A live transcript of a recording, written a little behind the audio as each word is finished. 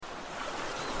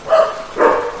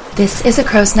This is a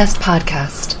Crow's Nest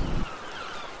podcast.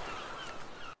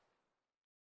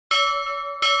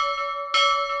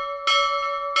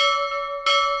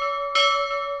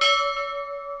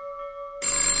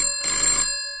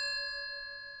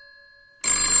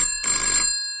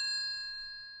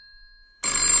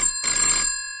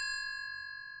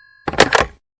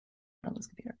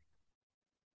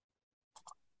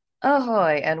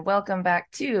 Ahoy, and welcome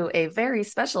back to a very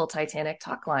special Titanic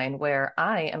talk line where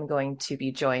I am going to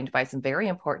be joined by some very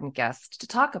important guests to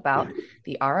talk about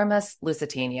the RMS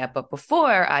Lusitania. But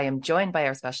before I am joined by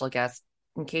our special guest,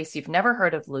 in case you've never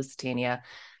heard of Lusitania,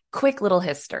 quick little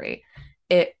history.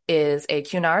 It is a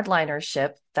Cunard liner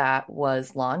ship that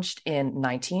was launched in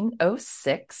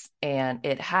 1906, and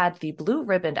it had the blue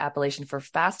ribbon appellation for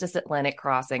fastest Atlantic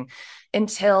crossing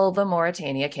until the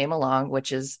Mauretania came along,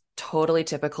 which is totally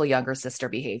typical younger sister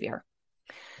behavior.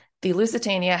 The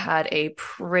Lusitania had a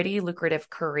pretty lucrative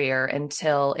career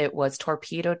until it was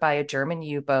torpedoed by a German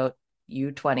U-boat,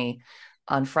 U-20,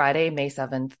 on Friday, May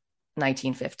 7th,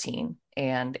 1915.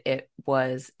 And it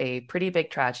was a pretty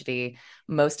big tragedy.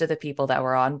 Most of the people that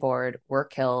were on board were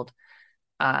killed.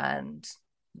 And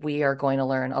we are going to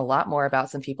learn a lot more about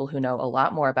some people who know a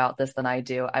lot more about this than I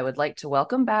do. I would like to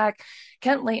welcome back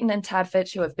Kent Layton and Tad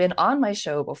Fitch, who have been on my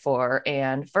show before.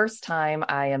 And first time,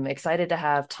 I am excited to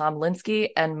have Tom Linsky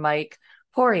and Mike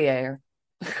Poirier,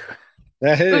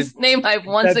 whose name I've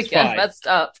once again messed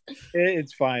up.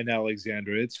 It's fine,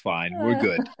 Alexandra. It's fine. We're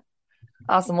good.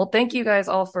 Awesome. Well, thank you guys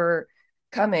all for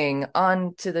coming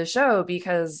on to the show,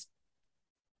 because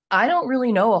I don't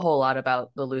really know a whole lot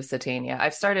about the Lusitania.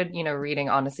 I've started, reading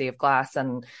Odyssey of Glass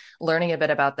and learning a bit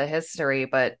about the history,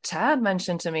 but Tad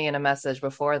mentioned to me in a message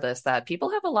before this that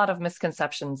people have a lot of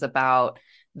misconceptions about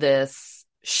this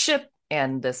ship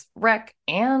and this wreck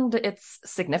and its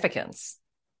significance.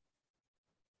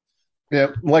 Yeah,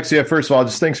 Lexia, first of all,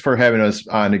 just thanks for having us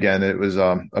on again. It was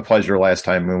a pleasure last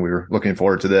time when we were looking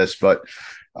forward to this. But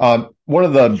one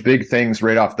of the big things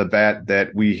right off the bat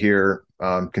that we hear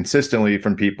consistently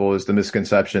from people is the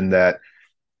misconception that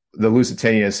the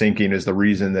Lusitania sinking is the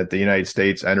reason that the United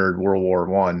States entered World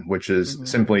War I, which is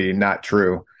simply not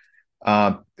true.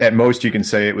 At most, you can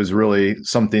say it was really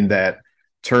something that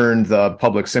turned the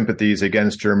public sympathies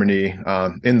against Germany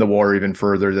in the war even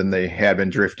further than they had been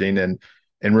drifting.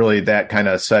 And really that kind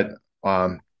of set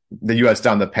the U.S.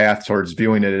 down the path towards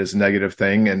viewing it as a negative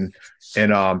thing. And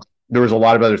there was a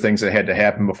lot of other things that had to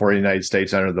happen before the United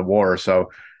States entered the war.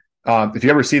 So if you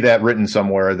ever see that written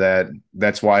somewhere,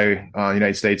 that's why the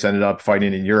United States ended up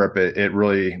fighting in Europe, it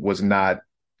really was not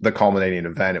the culminating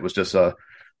event. It was just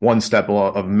one step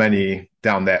of many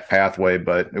down that pathway,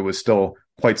 but it was still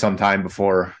quite some time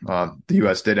before the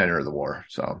U.S. did enter the war.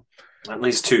 So at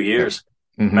least 2 years,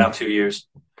 about 2 years.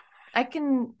 I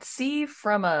can see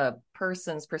from a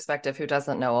person's perspective who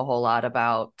doesn't know a whole lot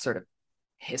about sort of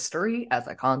history as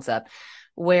a concept,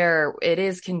 where it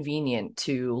is convenient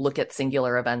to look at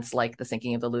singular events like the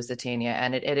sinking of the Lusitania,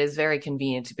 and it is very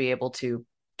convenient to be able to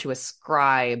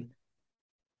ascribe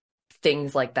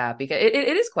things like that, because it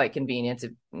is quite convenient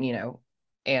to,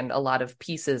 and a lot of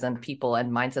pieces and people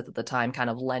and mindsets at the time kind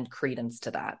of lend credence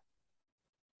to that.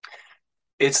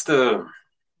 It's the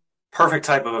perfect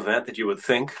type of event that you would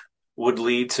think would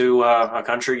lead to a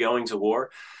country going to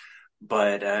war,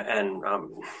 but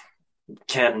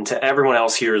Kent, and to everyone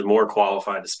else here is more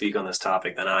qualified to speak on this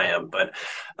topic than I am, but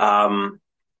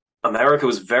America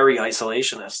was very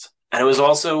isolationist, and it was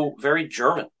also very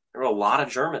German. There were a lot of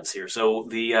Germans here, so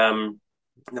the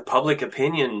public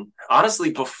opinion,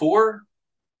 honestly, before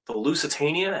the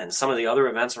Lusitania and some of the other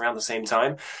events around the same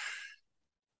time,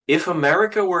 if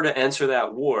America were to enter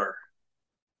that war,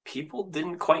 people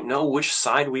didn't quite know which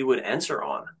side we would enter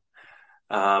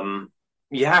on.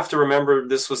 You have to remember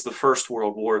this was the First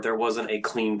World War. There wasn't a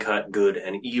clean-cut good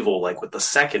and evil like with the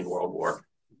Second World War.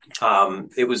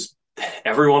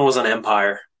 Everyone was an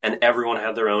empire, and everyone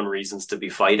had their own reasons to be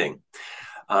fighting.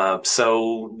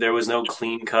 So there was no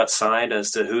clean-cut side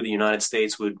as to who the United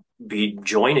States would be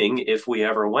joining if we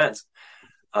ever went.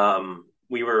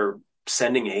 We were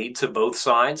sending aid to both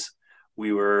sides.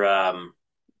 We were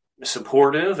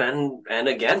supportive and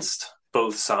against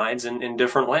both sides in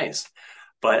different ways.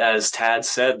 But as Tad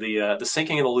said, the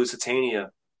sinking of the Lusitania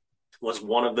was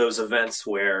one of those events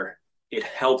where it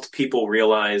helped people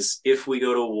realize if we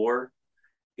go to war,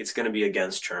 it's going to be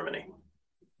against Germany.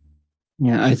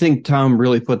 Yeah, I think Tom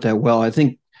really put that well. I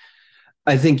think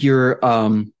you're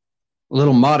a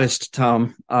little modest,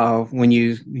 Tom, when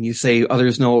you say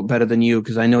others know it better than you,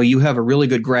 because I know you have a really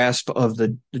good grasp of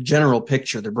the general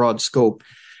picture, the broad scope.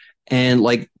 And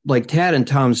like Tad and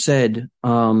Tom said,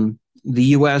 the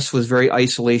U.S. was very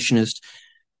isolationist,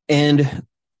 And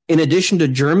in addition to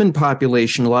German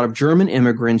population, a lot of German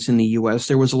immigrants in the U.S.,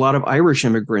 there was a lot of Irish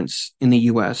immigrants in the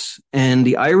U.S. And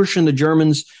the Irish and the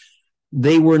Germans,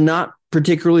 they were not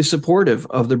particularly supportive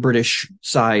of the British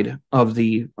side of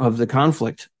the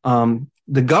conflict.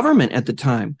 The government at the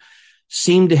time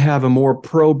seemed to have a more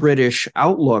pro-British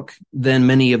outlook than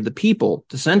many of the people,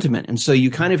 the sentiment. And so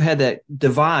you kind of had that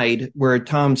divide where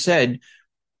Tom said,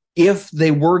 if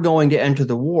they were going to enter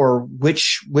the war,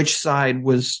 which side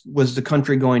was the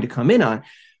country going to come in on?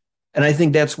 And I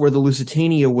think that's where the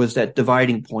Lusitania was, that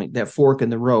dividing point, that fork in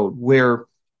the road, where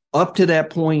up to that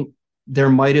point, there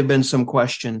might have been some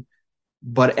question,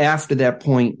 but after that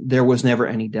point, there was never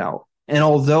any doubt. And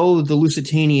although the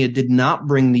Lusitania did not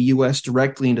bring the U.S.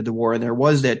 directly into the war, and there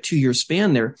was that 2-year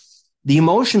span there, the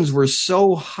emotions were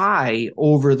so high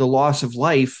over the loss of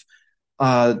life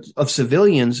of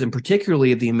civilians, and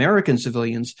particularly of the American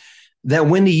civilians, that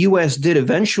when the U.S. did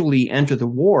eventually enter the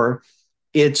war,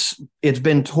 it's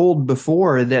been told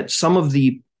before that some of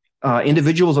the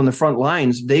individuals on the front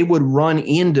lines, they would run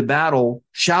into battle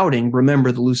shouting,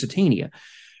 "Remember the Lusitania."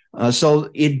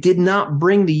 So it did not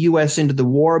bring the U.S. into the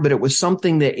war, but it was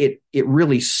something that it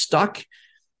really stuck.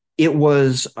 It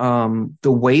was the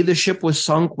way the ship was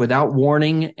sunk without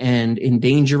warning and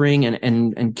endangering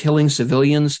and killing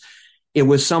civilians. It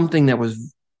was something that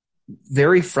was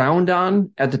very frowned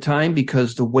on at the time,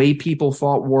 because the way people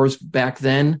fought wars back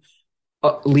then,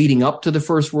 leading up to the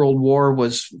First World War,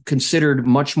 was considered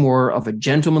much more of a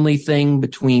gentlemanly thing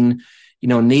between,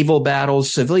 naval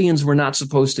battles. Civilians were not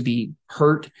supposed to be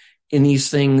hurt in these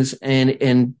things.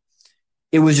 And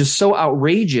it was just so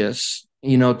outrageous,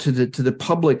 to the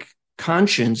public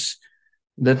conscience,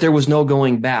 that there was no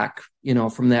going back,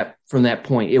 from that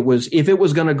point. It was, if it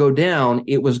was going to go down,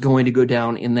 it was going to go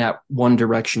down in that one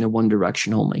direction and one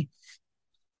direction only.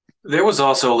 There was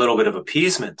also a little bit of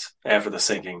appeasement after the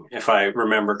sinking, if I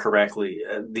remember correctly.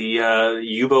 The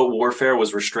U-boat warfare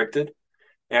was restricted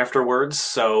afterwards,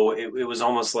 so it was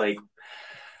almost like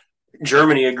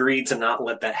Germany agreed to not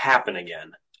let that happen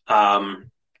again.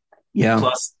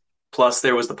 Plus,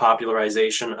 there was the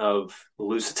popularization of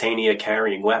Lusitania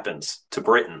carrying weapons to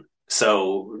Britain.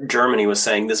 So Germany was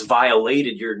saying this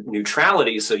violated your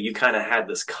neutrality, so you kind of had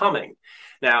this coming.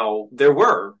 Now, there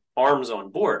were arms on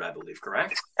board, I believe,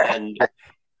 correct?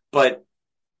 But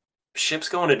ships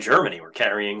going to Germany were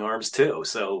carrying arms too,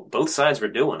 so both sides were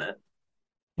doing it.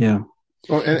 Yeah.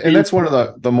 Well, and that's one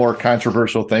of the more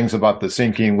controversial things about the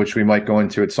sinking, which we might go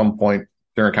into at some point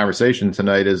during conversation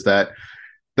tonight, is that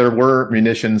there were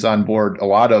munitions on board a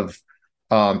lot of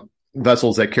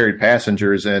vessels that carried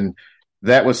passengers, and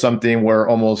that was something where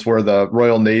the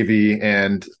Royal Navy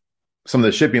and some of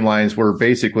the shipping lines were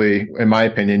basically, in my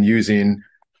opinion, using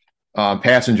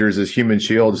passengers as human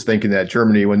shields, thinking that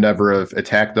Germany would never have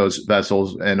attacked those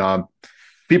vessels. And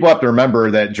people have to remember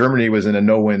that Germany was in a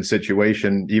no-win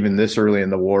situation even this early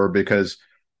in the war, because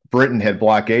Britain had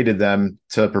blockaded them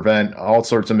to prevent all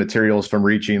sorts of materials from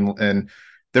reaching. And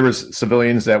there was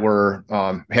civilians that were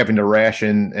having to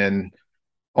ration and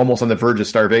almost on the verge of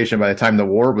starvation by the time the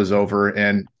war was over.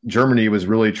 And Germany was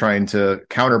really trying to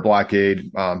counter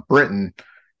blockade Britain.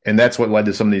 And that's what led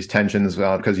to some of these tensions,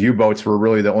 because U-boats were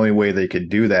really the only way they could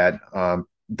do that.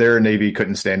 Their Navy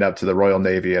couldn't stand up to the Royal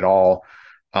Navy at all.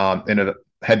 In a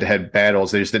head-to-head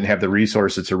battles, they just didn't have the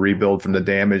resources to rebuild from the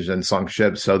damaged and sunk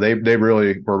ships. So they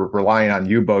really were relying on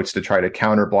U-boats to try to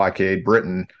counter blockade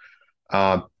Britain.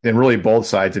 And really both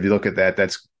sides, if you look at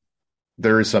that,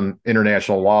 there is some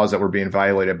international laws that were being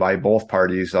violated by both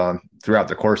parties throughout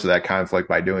the course of that conflict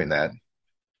by doing that.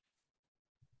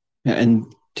 And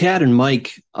Tad and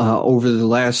Mike, over the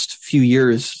last few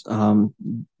years,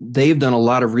 they've done a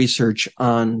lot of research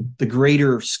on the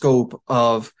greater scope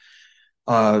of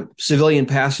civilian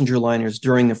passenger liners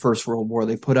during the First World War.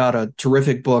 They put out a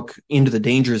terrific book, Into the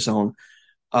Danger Zone,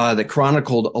 that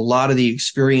chronicled a lot of the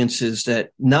experiences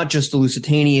that not just the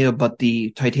Lusitania, but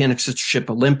the Titanic sister ship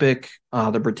Olympic,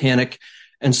 the Britannic,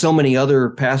 and so many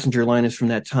other passenger liners from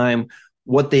that time,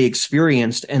 what they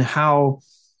experienced and how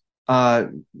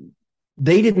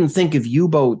they didn't think of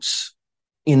U-boats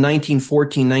in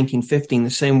 1914, 1915 the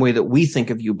same way that we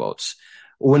think of U-boats.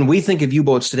 When we think of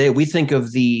U-boats today, we think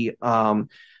of the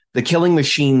killing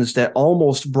machines that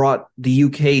almost brought the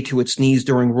UK to its knees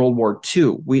during World War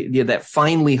II. That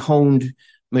finely honed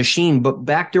machine. But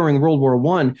back during World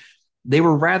War I, they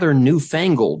were rather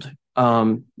newfangled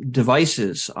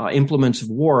devices, implements of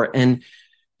war, and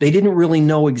they didn't really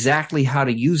know exactly how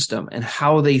to use them and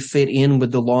how they fit in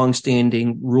with the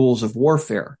longstanding rules of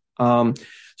warfare.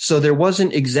 So there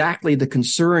wasn't exactly the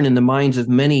concern in the minds of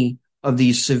many of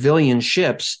these civilian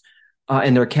ships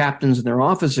and their captains and their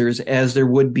officers as there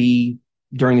would be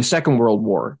during the Second World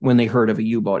War when they heard of a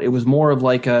U-boat. It was more of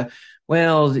like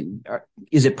well,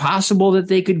 is it possible that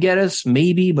they could get us?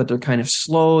 Maybe, but they're kind of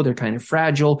slow. They're kind of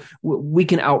fragile. We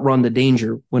can outrun the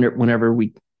danger whenever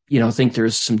we, think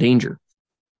there's some danger.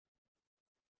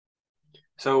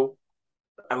 So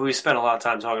we spent a lot of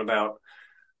time talking about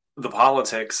the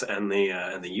politics and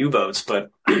the U-boats, but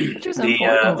which is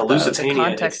important. The Lusitania, the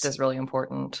context is really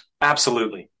important.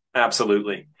 Absolutely. But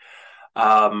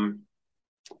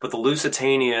the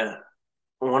Lusitania,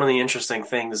 one of the interesting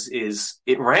things is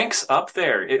it ranks up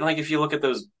there. Like if you look at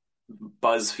those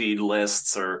BuzzFeed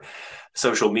lists or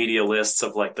social media lists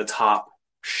of like the top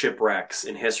shipwrecks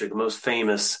in history, the most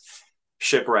famous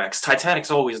shipwrecks,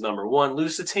 Titanic's always number one.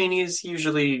 Lusitania is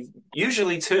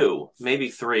usually two, maybe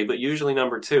three, but usually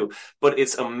number two. But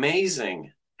it's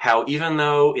amazing how even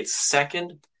though it's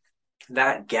second,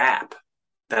 that gap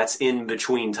that's in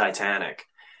between Titanic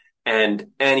and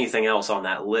anything else on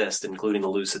that list, including the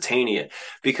Lusitania,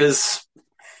 because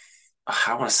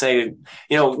I want to say,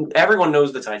 everyone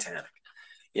knows the Titanic.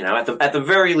 At the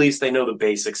very least, they know the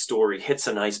basic story. Hits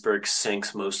an iceberg,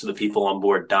 sinks. Most of the people on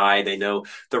board die. They know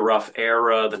the rough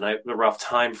era, the rough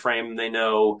time frame. They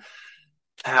know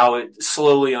how it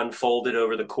slowly unfolded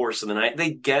over the course of the night.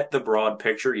 They get the broad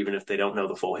picture, even if they don't know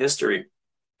the full history.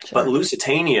 Sure. But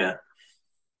Lusitania,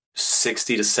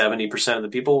 60 to 70% of the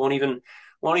people won't even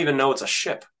know it's a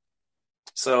ship.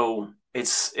 So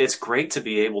it's great to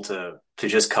be able to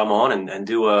just come on and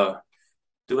do a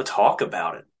talk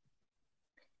about it.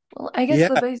 Well, I guess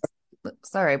before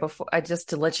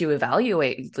to let you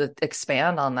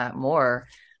expand on that more.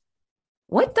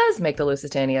 What does make the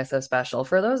Lusitania so special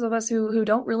for those of us who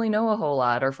don't really know a whole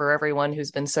lot, or for everyone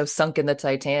who's been so sunk in the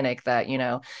Titanic that,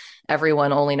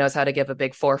 everyone only knows how to give a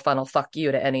big 4-funnel fuck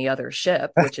you to any other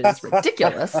ship, which is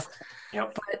ridiculous.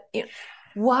 Yep. But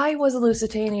why was the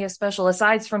Lusitania special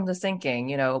aside from the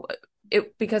sinking?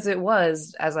 Because it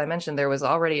was, as I mentioned, there was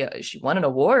already she won an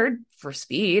award for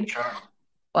speed. Sure.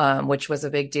 Which was a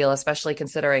big deal, especially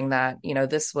considering that,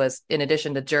 this was in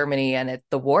addition to Germany and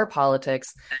the war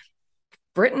politics.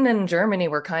 Britain and Germany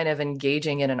were kind of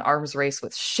engaging in an arms race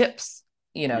with ships,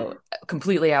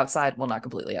 completely outside. Well, not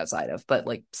completely outside of, but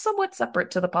like somewhat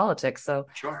separate to the politics. So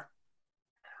sure.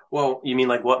 Well, you mean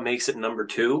like what makes it number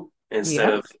 2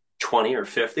 instead of 20 or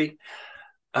 50?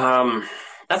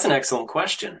 That's an excellent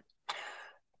question.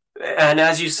 And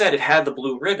as you said, it had the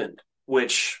blue ribbon,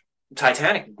 which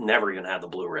Titanic never even had the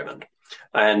blue ribbon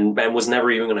and was never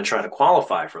even going to try to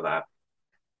qualify for that.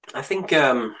 I think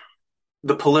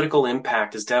the political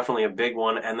impact is definitely a big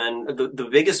one. And then the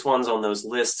biggest ones on those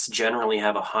lists generally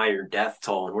have a higher death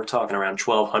toll. And we're talking around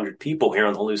 1,200 people here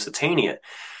on the Lusitania,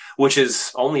 which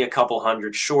is only a couple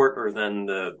hundred shorter than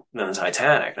the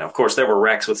Titanic. Now, of course, there were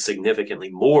wrecks with significantly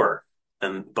more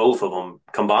than both of them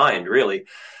combined, really.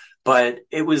 But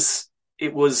it was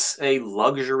a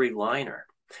luxury liner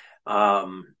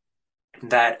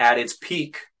that at its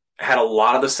peak had a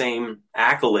lot of the same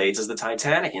accolades as the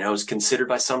Titanic. It was considered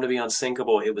by some to be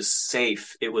unsinkable. It was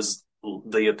safe. It was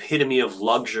the epitome of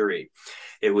luxury.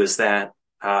 It was that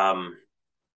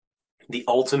the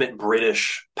ultimate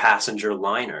British passenger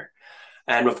liner.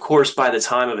 And of course, by the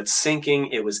time of its sinking,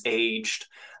 it was aged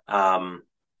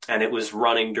and it was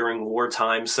running during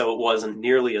wartime, so it wasn't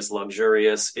nearly as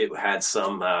luxurious. It had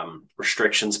some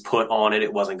restrictions put on it.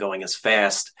 It wasn't going as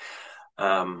fast.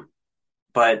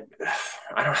 But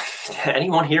I don't.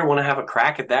 Anyone here want to have a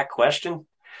crack at that question?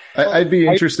 I'd be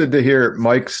interested to hear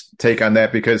Mike's take on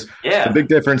that, because the big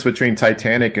difference between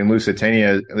Titanic and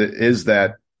Lusitania is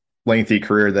that lengthy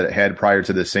career that it had prior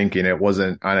to the sinking. It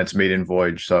wasn't on its maiden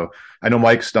voyage. So I know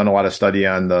Mike's done a lot of study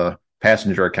on the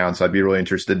passenger accounts. I'd be really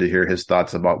interested to hear his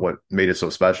thoughts about what made it so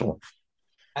special.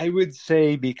 I would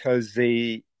say because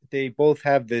they both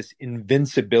have this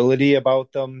invincibility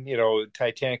about them.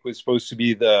 Titanic was supposed to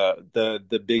be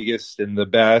the biggest and the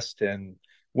best, and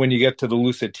when you get to the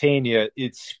Lusitania,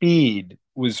 its speed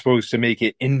was supposed to make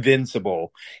it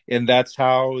invincible, and that's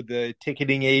how the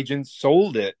ticketing agents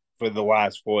sold it for the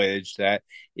last voyage, that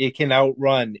it can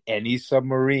outrun any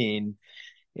submarine.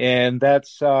 And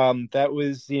that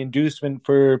was the inducement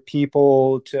for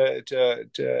people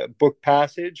to book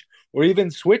passage or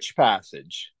even switch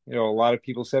passage. A lot of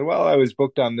people said, well, I was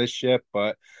booked on this ship,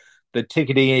 but the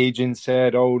ticketing agent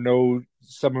said, oh, no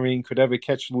submarine could ever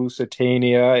catch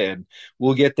Lusitania, and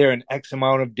we'll get there in X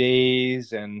amount of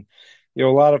days. And, a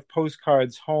lot of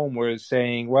postcards home were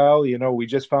saying, well, we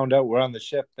just found out we're on the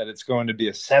ship that it's going to be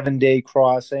a 7-day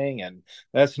crossing, and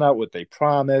that's not what they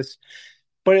promised.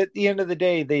 But at the end of the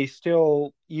day, they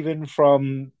still, even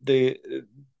from the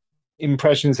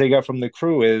impressions they got from the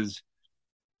crew, is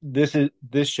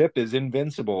this ship is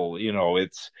invincible.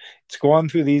 It's gone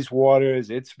through these waters,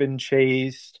 it's been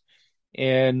chased,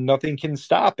 and nothing can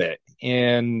stop it.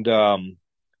 And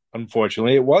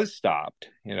unfortunately, it was stopped.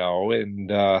 And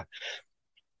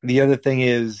the other thing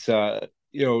is,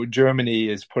 Germany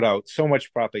has put out so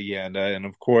much propaganda, and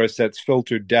of course, that's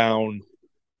filtered down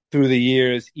through the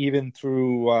years, even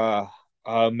through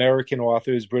American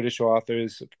authors, British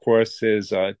authors. Of course,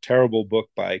 there's a terrible book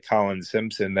by Colin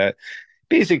Simpson that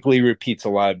basically repeats a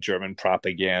lot of German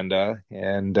propaganda,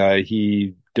 and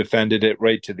he defended it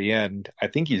right to the end. I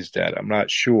think he's dead. I'm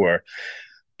not sure.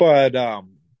 But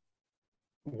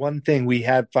one thing we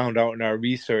had found out in our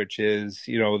research is,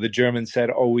 the Germans said,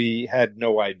 oh, we had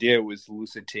no idea it was the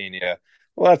Lusitania.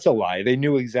 Well, that's a lie. They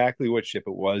knew exactly what ship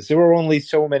it was. There were only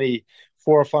so many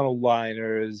four-funnel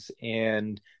liners,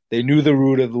 and they knew the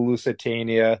route of the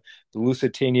Lusitania. The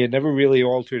Lusitania never really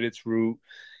altered its route,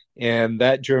 and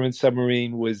that German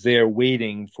submarine was there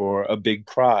waiting for a big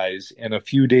prize. And a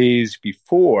few days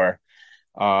before,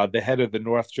 the head of the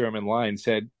North German line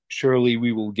said, surely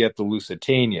we will get the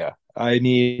Lusitania. I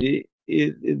mean,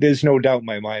 there's no doubt in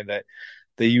my mind that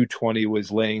the U-20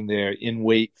 was laying there in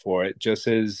wait for it, just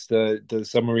as the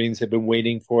submarines have been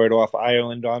waiting for it off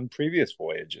Ireland on previous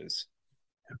voyages.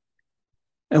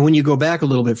 And when you go back a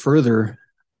little bit further,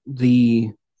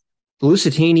 the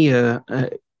Lusitania,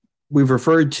 we've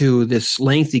referred to this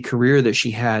lengthy career that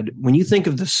she had. When you think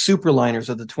of the superliners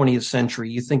of the 20th century,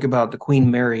 you think about the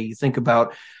Queen Mary, you think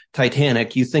about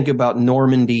Titanic, you think about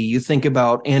Normandy, you think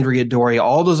about Andrea Doria,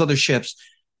 all those other ships.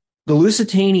 The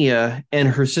Lusitania and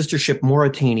her sister ship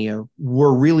Mauretania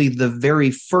were really the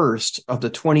very first of the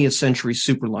 20th century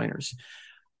superliners.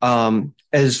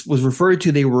 As was referred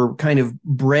to, they were kind of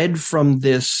bred from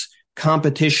this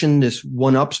competition, this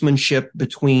one-upsmanship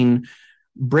between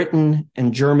Britain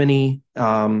and Germany.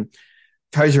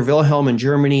 Kaiser Wilhelm in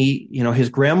Germany, his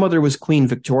grandmother was Queen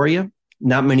Victoria.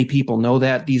 Not many people know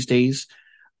that these days.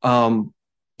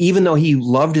 Even though he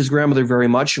loved his grandmother very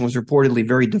much and was reportedly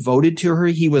very devoted to her,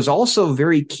 he was also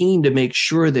very keen to make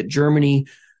sure that Germany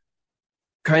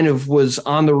kind of was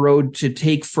on the road to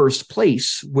take first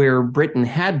place where Britain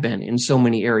had been in so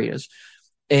many areas.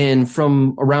 And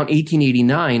from around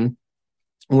 1889,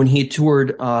 when he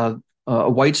toured a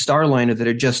White Star liner that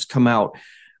had just come out,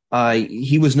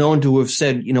 he was known to have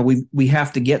said, we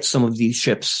have to get some of these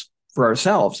ships for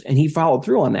ourselves. And he followed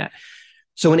through on that.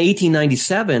 So in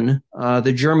 1897,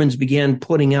 the Germans began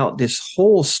putting out this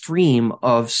whole stream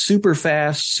of super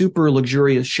fast, super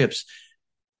luxurious ships.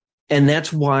 And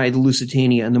that's why the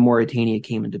Lusitania and the Mauretania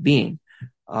came into being.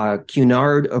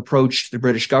 Cunard approached the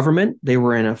British government. They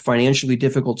were in a financially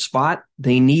difficult spot.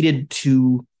 They needed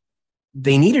to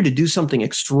do something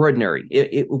extraordinary.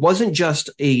 It wasn't just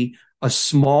a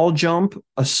small jump,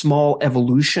 a small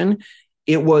evolution.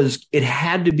 It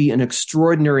had to be an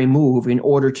extraordinary move in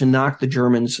order to knock the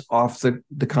Germans off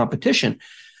the competition.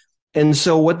 And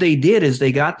so what they did is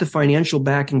they got the financial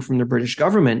backing from the British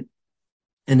government,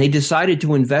 and they decided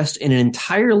to invest in an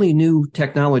entirely new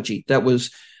technology that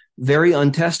was very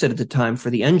untested at the time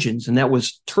for the engines, and that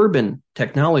was turbine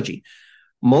technology.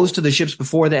 Most of the ships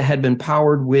before that had been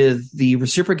powered with the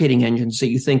reciprocating engines that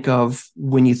you think of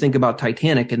when you think about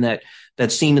Titanic, and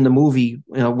that scene in the movie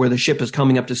where the ship is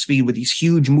coming up to speed with these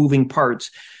huge moving parts.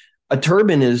 A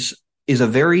turbine is a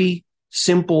very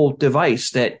simple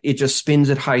device that it just spins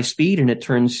at high speed and it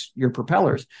turns your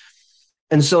propellers.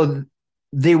 And so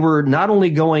they were not only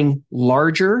going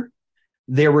larger,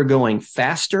 they were going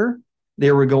faster,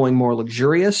 they were going more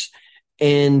luxurious,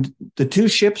 and the two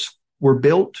ships were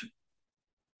built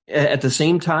at the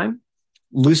same time.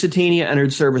 Lusitania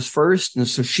entered service first, and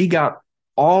so she got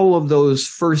all of those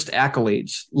first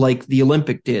accolades like the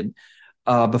Olympic did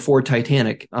before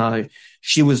Titanic.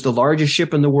 She was the largest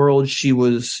ship in the world. She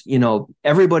was,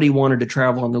 everybody wanted to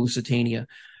travel on the Lusitania.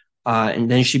 And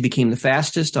then she became the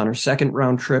fastest on her second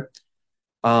round trip.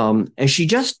 And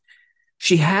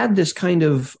she had this kind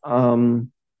of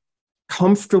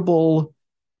comfortable,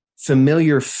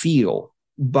 familiar feel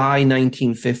by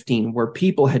 1915, where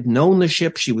people had known the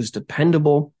ship. She was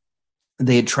dependable.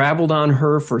 They had traveled on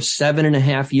her for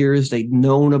 7.5 years. They'd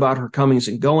known about her comings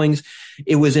and goings.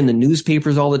 It was in the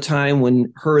newspapers all the time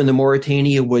when her and the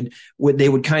Mauretania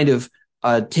would kind of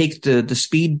take the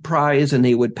speed prize, and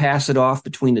they would pass it off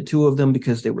between the two of them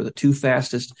because they were the two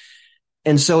fastest.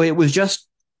 And so it was just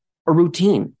a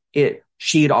routine.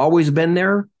 She had always been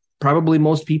there. Probably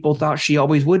most people thought she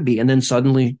always would be. And then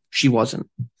suddenly she wasn't.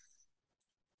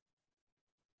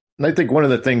 And I think one of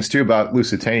the things too about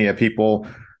Lusitania, people,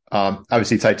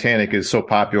 obviously Titanic is so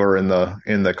popular in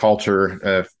the culture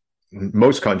of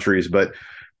most countries, but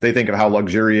they think of how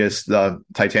luxurious the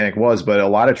Titanic was, but a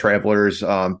lot of travelers,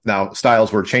 now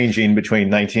styles were changing between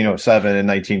 1907 and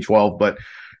 1912, but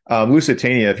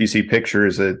Lusitania, if you see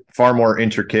pictures, far more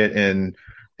intricate and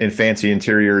fancy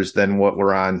interiors than what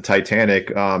were on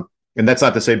Titanic. And that's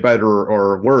not to say better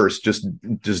or worse, just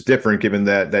different given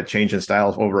that change in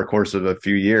style over a course of a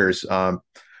few years. I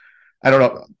don't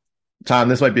know, Tom,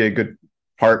 this might be a good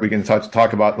part we can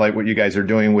talk about, like what you guys are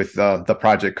doing with the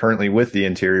project currently with the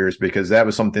interiors, because that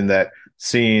was something that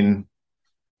seen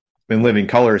in living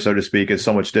color, so to speak, is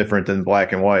so much different than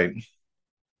black and white.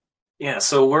 Yeah,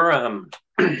 so we're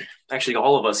actually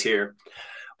all of us here.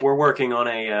 We're working on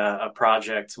a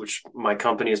project which my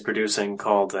company is producing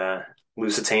called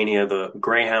Lusitania, the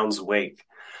Greyhound's Wake,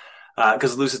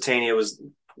 because Lusitania was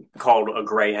called a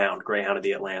Greyhound of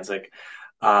the Atlantic,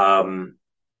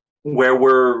 where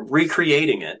we're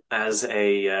recreating it as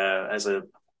a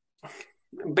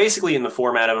basically in the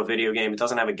format of a video game. It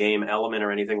doesn't have a game element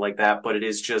or anything like that, but it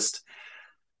is just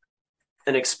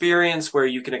an experience where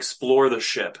you can explore the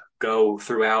ship, go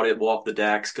throughout it, walk the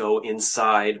decks, go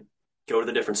inside, go to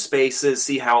the different spaces,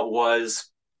 see how it was,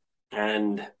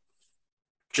 and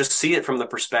just see it from the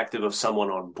perspective of someone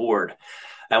on board.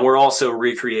 And we're also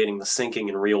recreating the sinking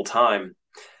in real time.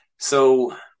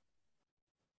 So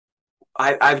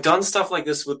I've done stuff like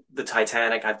this with the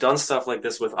Titanic. I've done stuff like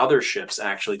this with other ships,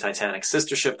 actually. Titanic's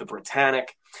sister ship, the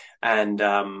Britannic, and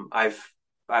I've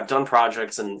done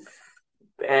projects, and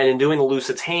in doing the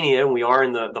Lusitania, we are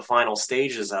in the final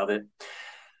stages of it.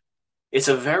 It's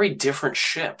a very different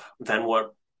ship than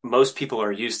what most people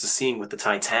are used to seeing with the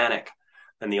Titanic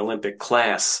and the Olympic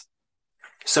class.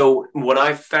 So what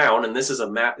I've found, and this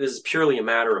is purely a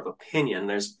matter of opinion,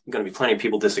 there's going to be plenty of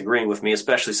people disagreeing with me,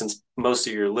 especially since most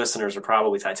of your listeners are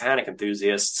probably Titanic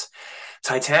enthusiasts.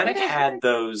 Titanic had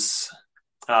those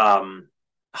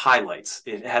highlights.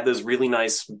 It had those really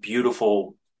nice,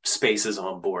 beautiful spaces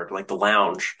on board, like the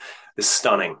lounge is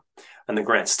stunning, and the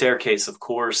grand staircase, of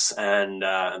course, and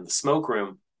the smoke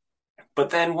room.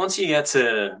 But then once you get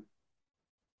to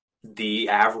the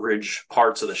average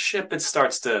parts of the ship, it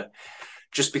starts to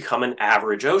just become an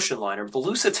average ocean liner. The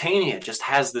Lusitania just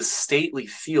has this stately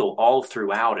feel all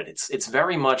throughout it. It's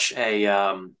very much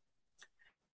it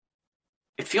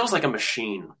feels like a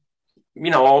machine.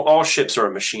 You know, all ships are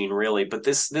a machine, really, but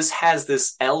this has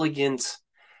this elegant,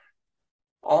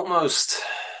 almost,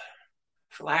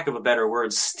 for lack of a better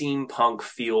word, steampunk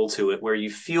feel to it, where you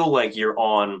feel like you're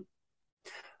on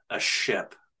a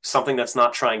ship, something that's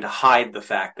not trying to hide the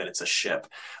fact that it's a ship.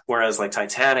 Whereas like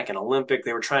Titanic and Olympic,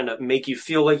 they were trying to make you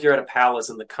feel like you're at a palace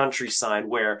in the countryside,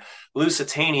 where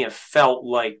Lusitania felt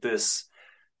like this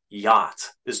yacht,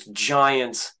 this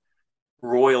giant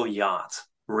royal yacht,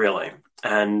 really.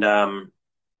 And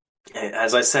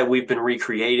as I said, we've been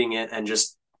recreating it, and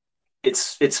just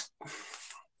it's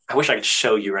I wish I could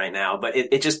show you right now, but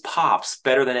it just pops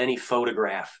better than any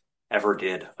photograph ever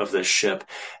did of this ship.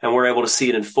 And we're able to see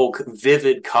it in full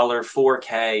vivid color,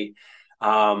 4K,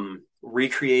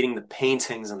 recreating the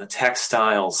paintings and the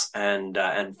textiles and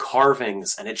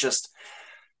carvings. And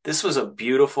this was a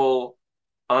beautiful,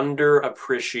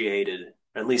 underappreciated,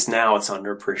 at least now it's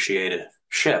underappreciated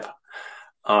ship.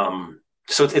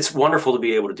 So it's wonderful to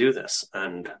be able to do this.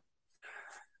 And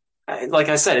like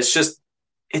I said,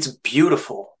 it's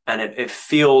beautiful, and it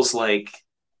feels like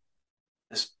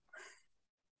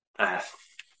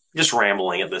just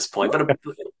rambling at this point, but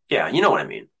yeah, you know what I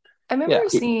mean. I remember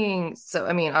seeing, so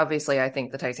I mean, obviously I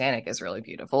think the Titanic is really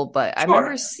beautiful, but I Sure.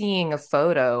 remember seeing a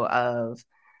photo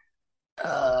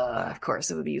of course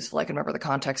it would be useful, I can remember the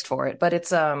context for it, but it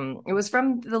was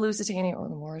from the Lusitania or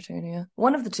the Mauritania,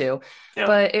 one of the two, Yeah.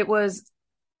 but it was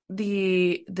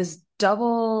this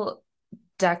double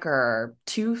decker,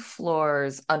 2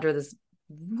 floors under this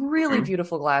really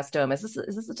beautiful glass dome. Is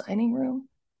this a dining room?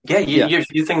 Yeah,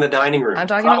 you think the dining room. I'm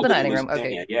talking about the dining room.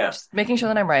 Okay. Yeah. Just making sure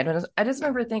that I'm right. I just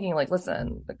remember thinking, like,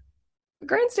 listen, the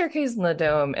grand staircase and the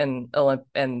dome and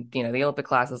the Olympic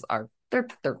classes they're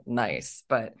nice,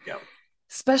 but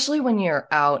especially when you're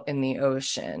out in the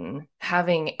ocean,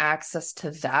 having access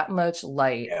to that much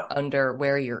light under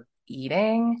where you're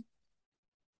eating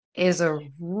is a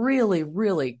really,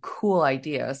 really cool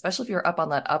idea, especially if you're up on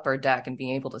that upper deck and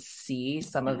being able to see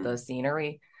some of the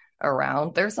scenery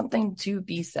around. There's something to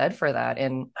be said for that.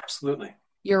 And absolutely,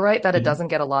 you're right that it doesn't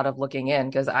get a lot of looking in,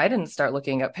 because I didn't start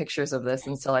looking at pictures of this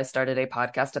until I started a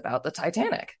podcast about the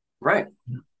Titanic. Right.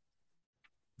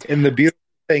 And the beautiful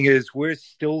thing is we're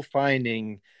still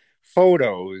finding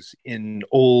photos in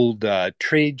old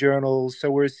trade journals. So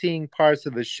we're seeing parts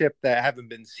of the ship that haven't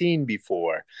been seen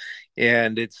before.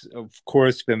 And it's, of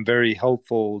course, been very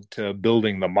helpful to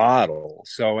building the model.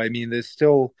 So, I mean, there's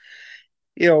still,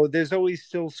 there's always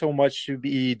still so much to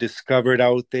be discovered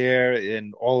out there.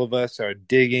 And all of us are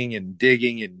digging and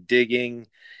digging and digging.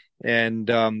 And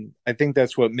I think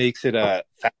that's what makes it a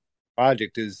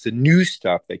project is the new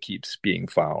stuff that keeps being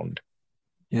found.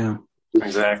 Yeah.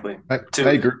 Exactly.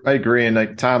 I agree.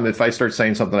 And Tom, if I start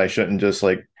saying something I shouldn't, just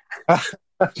yell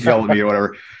at me or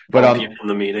whatever. But from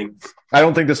the meeting, I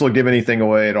don't think this will give anything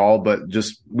away at all. But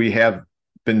just we have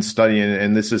been studying,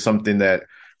 and this is something that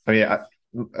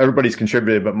everybody's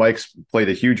contributed, but Mike's played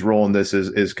a huge role in this.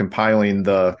 Is compiling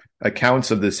the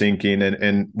accounts of the sinking,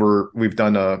 and we've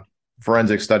done a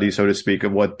forensic study, so to speak,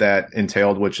 of what that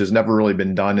entailed, which has never really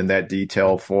been done in that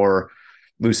detail for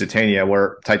Lusitania,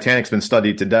 where Titanic's been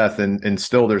studied to death, and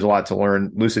still there's a lot to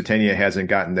learn. Lusitania hasn't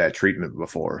gotten that treatment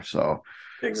before, so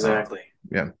exactly.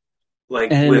 Yeah.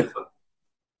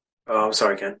 I'm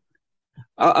sorry, Ken.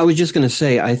 I was just going to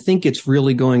say, I think it's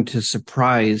really going to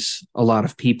surprise a lot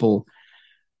of people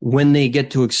when they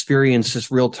get to experience this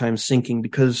real-time sinking,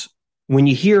 because when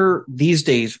you hear these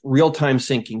days real-time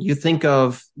sinking, you think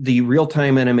of the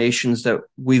real-time animations that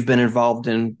we've been involved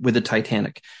in with the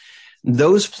Titanic.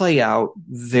 Those play out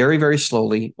very, very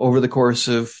slowly over the course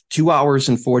of 2 hours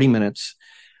and 40 minutes,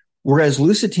 whereas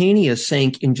Lusitania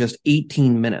sank in just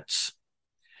 18 minutes.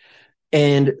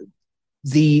 And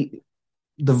the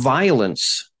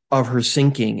violence of her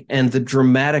sinking and the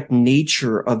dramatic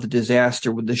nature of the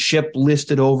disaster, with the ship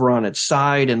listed over on its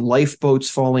side and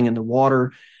lifeboats falling in the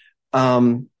water,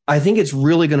 I think it's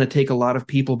really going to take a lot of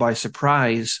people by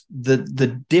surprise,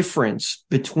 the difference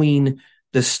between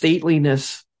the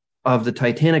stateliness of the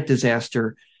Titanic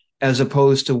disaster as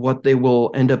opposed to what they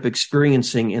will end up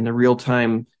experiencing in the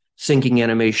real-time sinking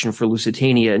animation for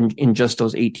Lusitania in just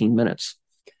those 18 minutes.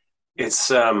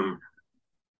 It's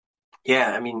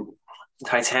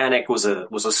Titanic was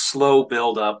a slow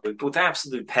build up with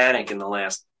absolute panic in the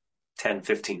last 10,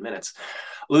 15 minutes.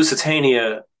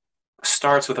 Lusitania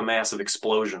starts with a massive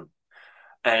explosion.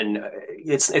 And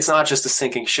it's not just a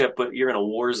sinking ship, but you're in a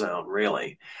war zone,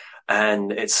 really.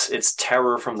 And it's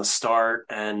terror from the start,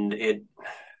 and it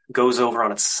goes over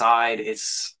on its side.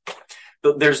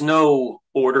 There's no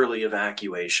orderly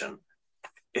evacuation.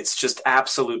 It's just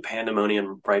absolute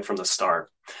pandemonium right from the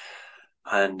start.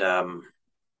 And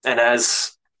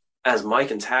as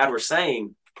Mike and Tad were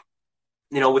saying,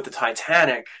 with the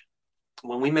Titanic,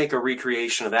 when we make a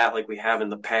recreation of that like we have in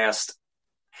the past,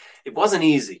 it wasn't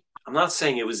easy. I'm not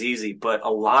saying it was easy, but a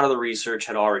lot of the research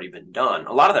had already been done.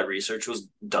 A lot of that research was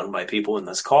done by people in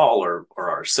this call or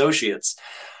our associates.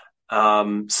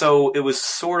 So it was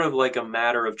sort of like a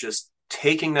matter of just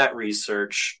taking that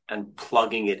research and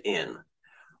plugging it in.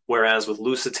 Whereas with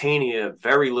Lusitania,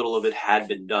 very little of it had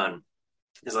been done.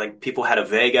 It's like people had a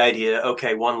vague idea.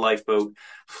 Okay, one lifeboat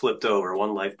flipped over,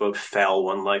 one lifeboat fell,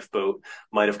 one lifeboat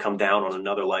might have come down on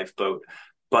another lifeboat.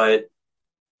 But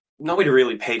nobody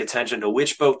really paid attention to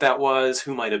which boat that was,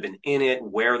 who might have been in it,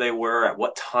 where they were, at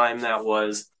what time that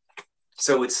was.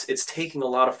 So it's taking a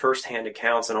lot of firsthand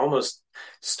accounts and almost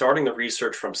starting the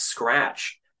research from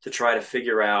scratch to try to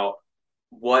figure out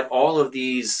what all of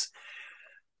these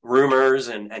rumors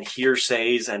and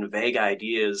hearsays and vague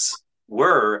ideas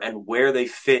were and where they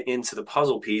fit into the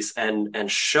puzzle piece,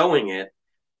 and showing it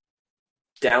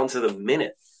down to the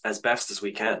minute as best as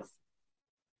we can.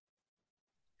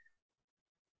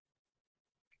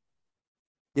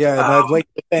 Yeah, and I'd like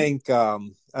to thank,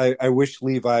 I wish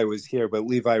Levi was here, but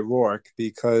Levi Rourke,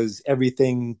 because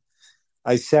everything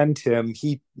I sent him,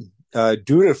 he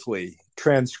dutifully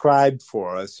transcribed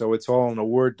for us. So it's all in a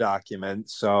Word document.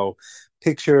 So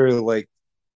picture like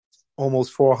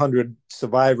almost 400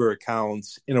 survivor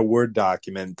accounts in a Word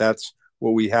document. That's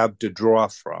what we have to draw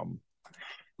from.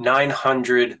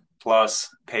 900 plus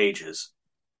pages.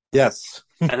 Yes.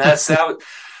 And that's out.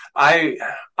 I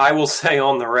will say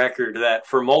on the record that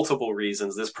for multiple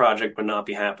reasons, this project would not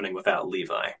be happening without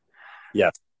Levi.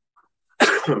 Yes.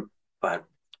 But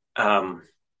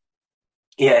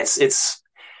it's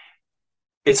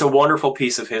a wonderful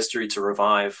piece of history to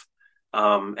revive,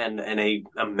 and a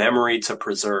memory to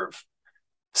preserve.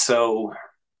 So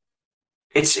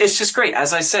it's just great,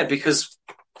 as I said, because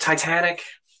Titanic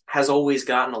has always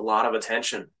gotten a lot of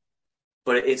attention,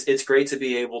 but it's great to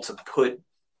be able to put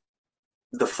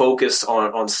the focus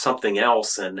on something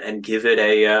else and give it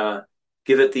the,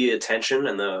 attention and the attention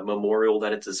and the memorial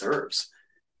that it deserves.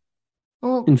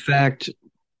 In fact,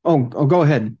 go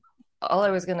ahead. all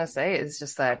I was going to say is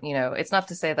just that, it's not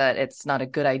to say that it's not a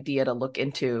good idea to look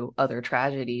into other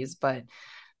tragedies, but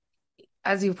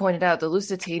as you pointed out, the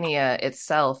Lusitania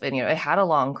itself, and it had a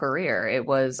long career. It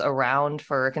was around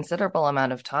for a considerable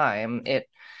amount of time.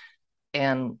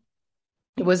 And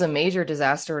it was a major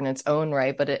disaster in its own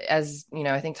right. But as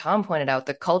I think Tom pointed out,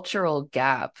 the cultural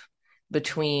gap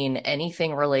between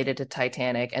anything related to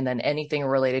Titanic and then anything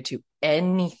related to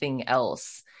anything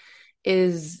else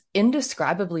is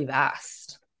indescribably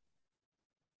vast.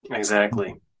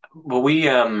 Exactly. Well, we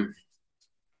don't,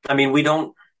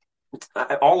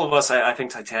 all of us, I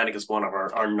think Titanic is one of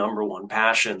our number one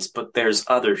passions, but there's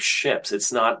other ships.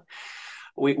 It's not,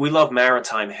 we love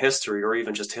maritime history or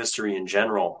even just history in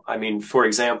general. I mean, for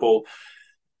example,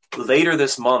 later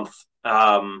this month,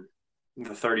 the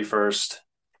 31st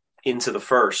into the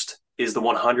 1st, is the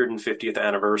 150th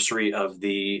anniversary of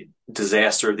the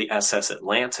disaster of the SS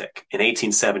Atlantic in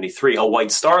 1873, a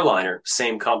White Star Liner,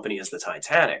 same company as the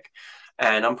Titanic.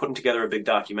 And I'm putting together a big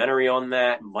documentary on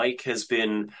that. Mike has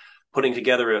been putting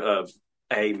together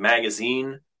a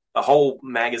magazine, a whole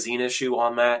magazine issue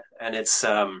on that. And it's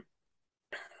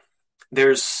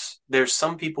there's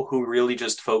some people who really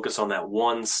just focus on that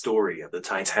one story of the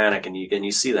Titanic, and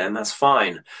you see that, and that's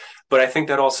fine. But I think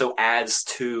that also adds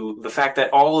to the fact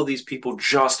that all of these people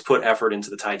just put effort into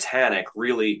the Titanic,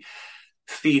 really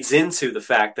feeds into the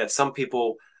fact that some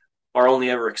people are only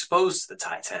ever exposed to the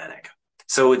Titanic.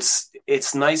 So it's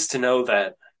nice to know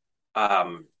that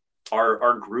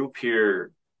our group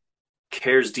here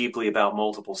cares deeply about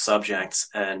multiple subjects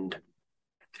and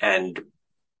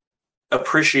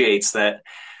appreciates that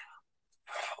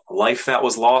life that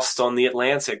was lost on the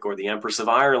Atlantic or the Empress of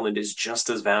Ireland is just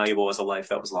as valuable as a life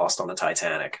that was lost on the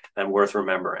Titanic and worth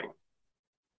remembering.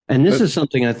 And this is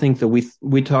something I think that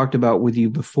we talked about with you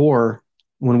before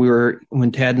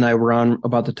when Tad and I were on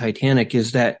about the Titanic,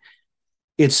 is that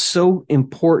it's so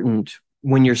important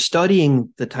when you're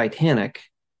studying the Titanic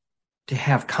to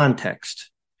have context.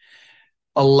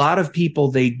 A lot of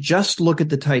people, they just look at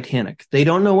the Titanic. They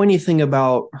don't know anything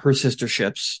about her sister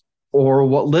ships, or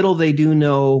what little they do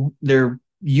know, they're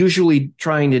usually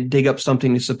trying to dig up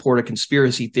something to support a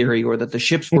conspiracy theory, or that the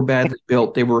ships were badly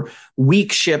built. They were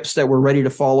weak ships that were ready to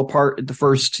fall apart at the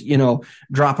first,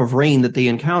 drop of rain that they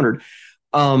encountered.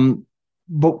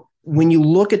 But when you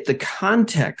look at the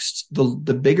context,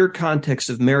 the bigger context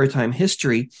of maritime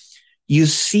history, you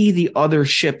see the other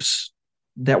ships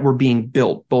that were being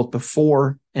built both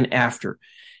before and after.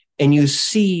 And you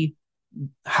see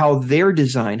how their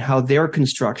design, how their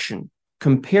construction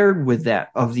compared with that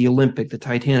of the Olympic, the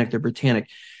Titanic, the Britannic.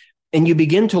 And you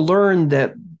begin to learn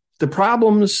that the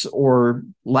problems or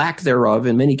lack thereof,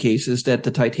 in many cases, that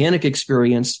the Titanic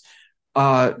experienced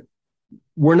were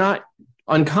not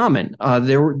uncommon.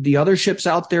 There were the other ships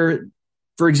out there,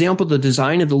 for example, the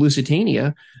design of the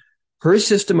Lusitania, her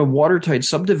system of watertight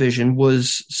subdivision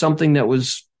was something that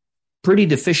was pretty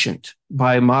deficient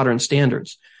by modern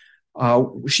standards.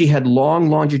 She had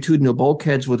long longitudinal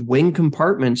bulkheads with wing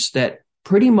compartments that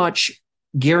pretty much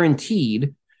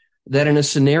guaranteed that in a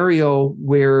scenario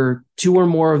where two or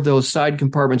more of those side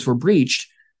compartments were breached,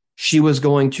 she was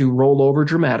going to roll over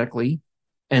dramatically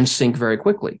and sink very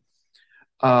quickly.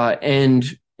 And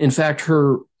in fact,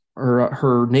 her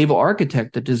naval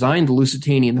architect that designed the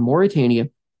Lusitania and the Mauretania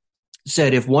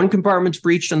said, if one compartment's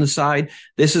breached on the side,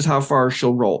 this is how far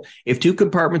she'll roll. If two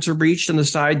compartments are breached on the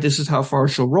side, this is how far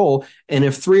she'll roll. And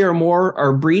if three or more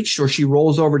are breached, or she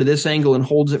rolls over to this angle and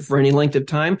holds it for any length of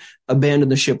time, abandon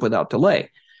the ship without delay.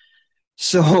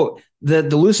 So the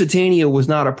Lusitania was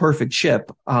not a perfect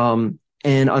ship. And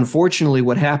unfortunately,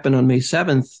 what happened on May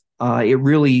 7th, it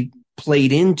really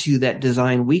played into that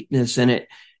design weakness, and it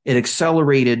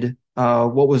accelerated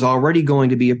what was already going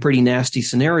to be a pretty nasty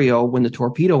scenario when the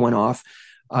torpedo went off,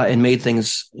 and made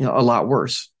things a lot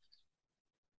worse.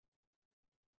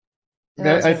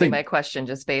 That was my question,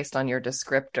 just based on your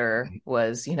descriptor,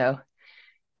 was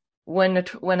when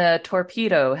a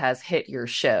torpedo has hit your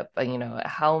ship,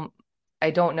 how,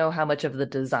 I don't know how much of the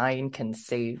design can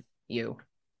save you.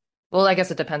 Well, I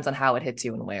guess it depends on how it hits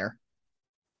you and where.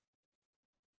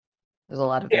 There's a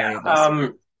lot of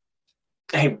variables.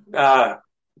 Hey,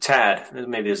 Tad,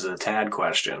 maybe this is a Tad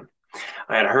question.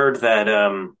 I had heard that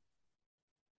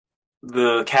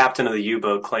the captain of the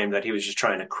U-boat claimed that he was just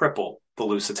trying to cripple the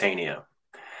Lusitania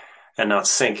and not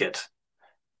sink it.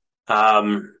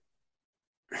 There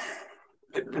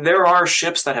are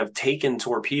ships that have taken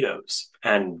torpedoes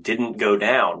and didn't go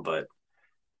down, but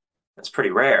that's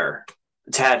pretty rare.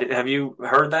 Tad, have you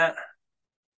heard that?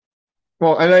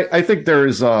 Well, and I think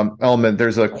there's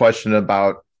there's a question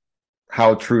about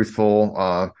how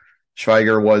truthful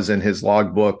Schweiger was in his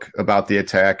logbook about the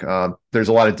attack. There's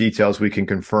a lot of details we can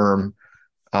confirm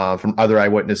from other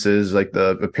eyewitnesses, like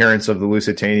the appearance of the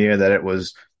Lusitania, that it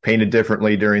was painted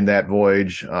differently during that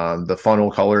voyage, the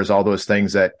funnel colors, all those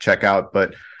things that check out.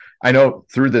 But I know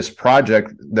through this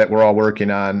project that we're all working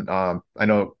on, I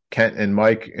know Kent and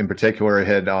Mike in particular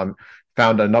had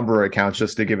found a number of accounts.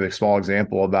 Just to give a small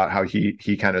example about how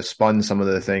he kind of spun some of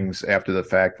the things after the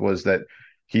fact, was that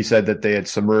he said that they had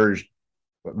submerged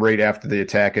right after the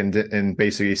attack and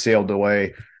basically sailed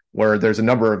away, where there's a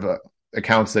number of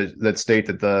accounts that state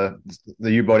that the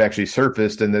U-boat actually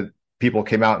surfaced and that people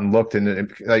came out and looked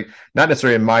and like not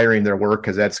necessarily admiring their work,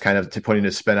 because that's kind of putting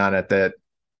a spin on it that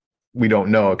we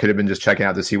don't know. It could have been just checking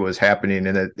out to see what was happening,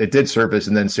 and it did surface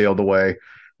and then sailed away.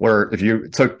 Where if you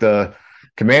took the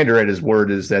commander at his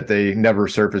word, is that they never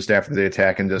surfaced after the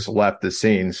attack and just left the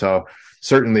scene. So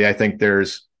certainly I think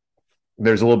there's a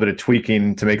little bit of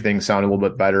tweaking to make things sound a little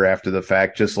bit better after the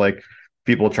fact, just like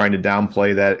people trying to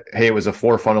downplay that, hey, it was a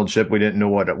 4-funneled ship, we didn't know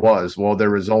what it was. Well,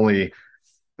 there was only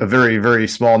a very, very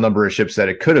small number of ships that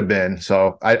it could have been.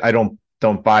 So I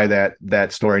don't buy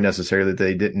that story necessarily, that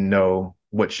they didn't know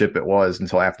what ship it was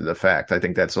until after the fact. I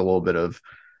think that's a little bit of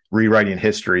rewriting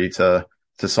history to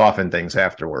soften things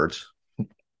afterwards.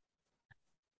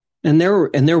 And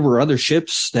there were other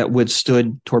ships that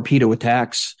withstood torpedo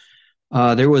attacks.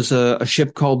 There was a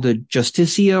ship called the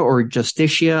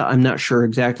Justitia. I'm not sure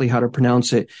exactly how to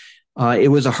pronounce it. It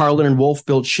was a Harlan and Wolff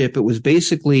built ship. It was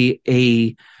basically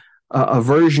a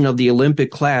version of the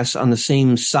Olympic class on the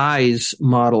same size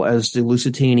model as the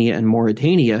Lusitania and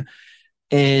Mauretania.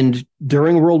 And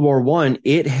during World War I,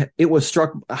 it was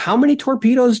struck. How many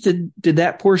torpedoes did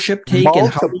that poor ship take, and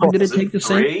how long did it take to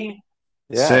sink?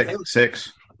 Yeah.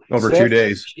 Six over 2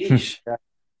 days.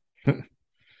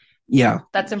 Yeah.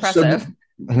 That's impressive.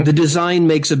 So the design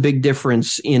makes a big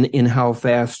difference in how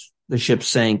fast the ship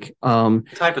sank.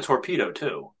 Type of torpedo,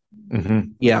 too.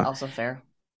 Mm-hmm. Yeah. Also fair.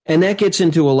 And that gets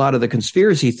into a lot of the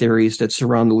conspiracy theories that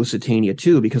surround the Lusitania,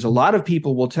 too, because a lot of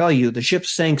people will tell you the ship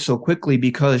sank so quickly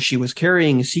because she was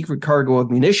carrying a secret cargo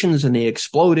of munitions and they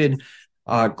exploded,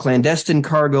 clandestine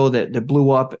cargo that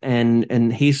blew up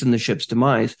and hastened the ship's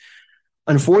demise.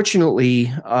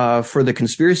 Unfortunately, for the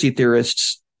conspiracy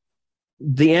theorists,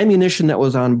 the ammunition that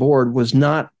was on board was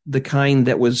not the kind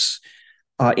that was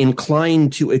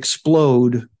inclined to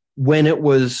explode when it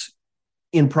was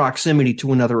in proximity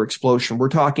to another explosion. We're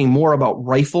talking more about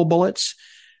rifle bullets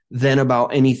than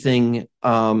about anything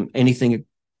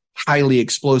highly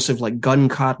explosive like gun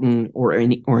cotton or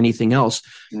anything else.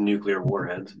 Nuclear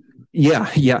warheads.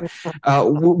 Yeah.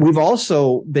 We've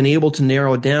also been able to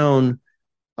narrow down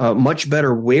much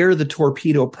better where the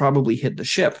torpedo probably hit the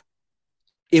ship.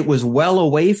 It was well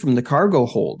away from the cargo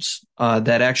holds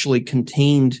that actually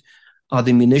contained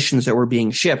the munitions that were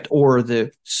being shipped, or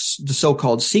the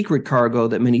so-called secret cargo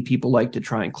that many people like to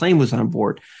try and claim was on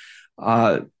board.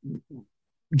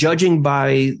 Judging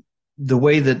by the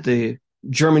way that the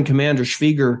German commander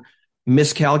Schweiger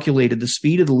miscalculated the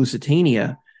speed of the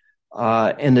Lusitania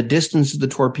and the distance of the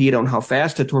torpedo and how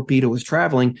fast the torpedo was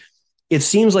traveling, it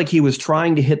seems like he was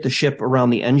trying to hit the ship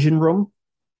around the engine room,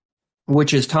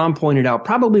 which, as Tom pointed out,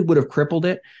 probably would have crippled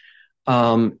it.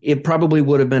 It probably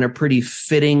would have been a pretty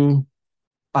fitting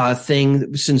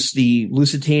thing, since the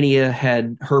Lusitania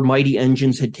had her mighty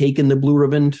engines had taken the blue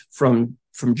ribbon from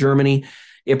Germany.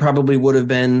 It probably would have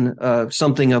been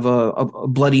something of a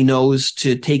bloody nose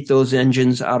to take those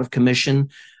engines out of commission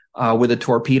with a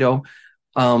torpedo.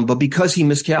 But because he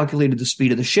miscalculated the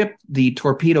speed of the ship, the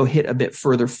torpedo hit a bit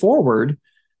further forward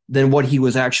than what he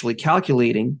was actually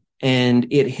calculating, and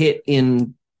it hit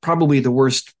in probably the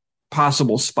worst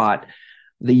possible spot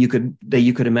that you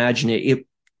could imagine.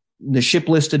 The ship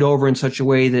listed over in such a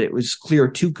way that it was clear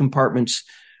 2 compartments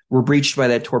were breached by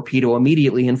that torpedo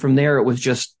immediately. And from there, it was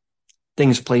just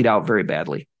things played out very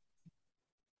badly.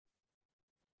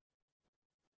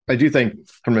 I do think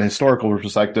from a historical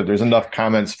perspective, there's enough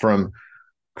comments from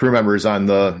crew members on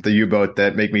the U-boat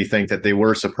that make me think that they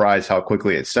were surprised how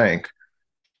quickly it sank.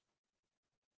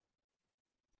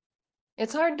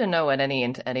 It's hard to know what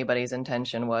anybody's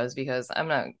intention was, because I'm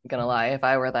not going to lie, if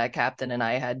I were that captain and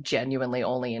I had genuinely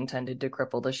only intended to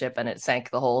cripple the ship and it sank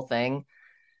the whole thing,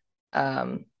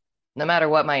 no matter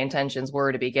what my intentions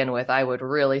were to begin with, I would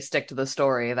really stick to the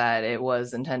story that it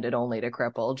was intended only to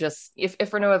cripple, just if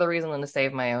for no other reason than to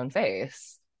save my own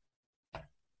face.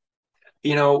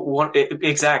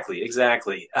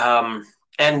 Exactly.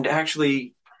 And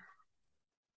actually,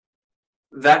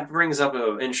 that brings up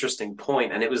an interesting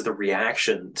point, and it was the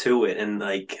reaction to it. And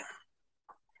like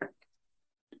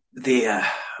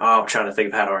I'm trying to think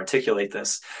of how to articulate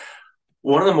this.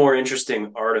 One of the more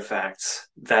interesting artifacts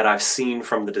that I've seen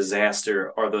from the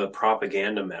disaster are the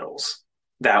propaganda medals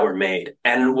that were made.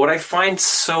 And what I find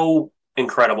so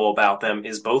incredible about them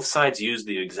is both sides use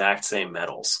the exact same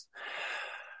medals.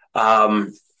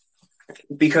 Um,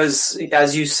 because,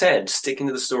 as you said, sticking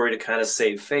to the story to kind of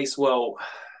save face, well,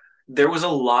 there was a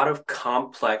lot of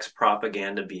complex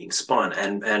propaganda being spun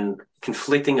and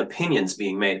conflicting opinions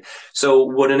being made. So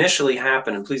what initially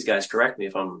happened, and please guys correct me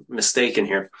if I'm mistaken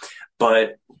here,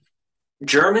 but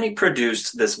Germany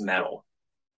produced this medal,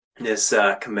 this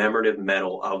commemorative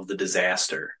medal of the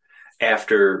disaster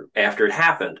after it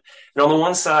happened. And on the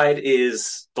one side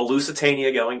is the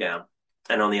Lusitania going down,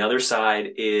 and on the other side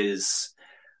is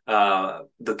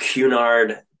the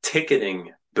Cunard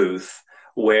ticketing booth,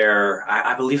 where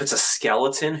I believe it's a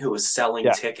skeleton who was selling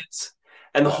tickets.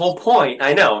 And the whole point,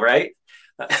 I know, right?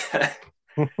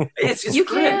 It's you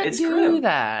grim. Can't it's do grim.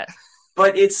 that.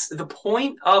 But it's the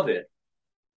point of it.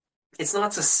 It's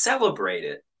not to celebrate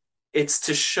it. It's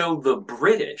to show the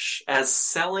British as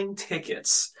selling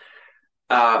tickets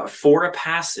for a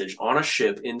passage on a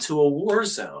ship into a war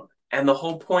zone. And the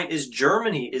whole point is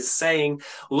Germany is saying,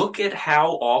 look at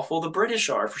how awful the British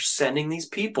are for sending these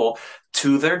people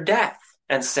to their death,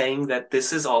 and saying that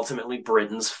this is ultimately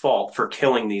Britain's fault for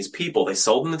killing these people. They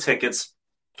sold them the tickets.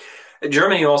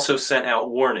 Germany also sent out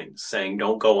warnings saying,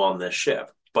 don't go on this ship.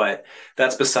 But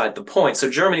that's beside the point. So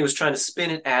Germany was trying to spin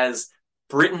it as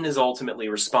Britain is ultimately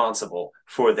responsible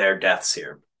for their deaths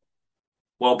here.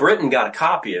 Well, Britain got a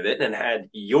copy of it and had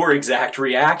your exact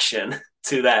reaction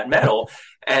to that medal,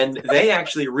 and they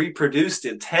actually reproduced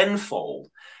it tenfold,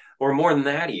 or more than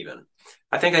that even.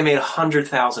 I think they made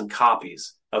 100,000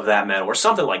 copies of that medal, or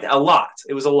something like that. A lot.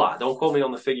 It was a lot. Don't quote me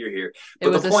on the figure here. But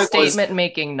it was a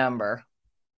statement-making number.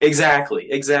 Exactly.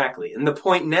 And the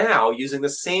point now, using the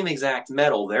same exact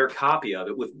medal, their copy of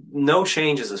it, with no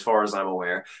changes as far as I'm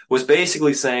aware, was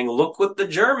basically saying, look what the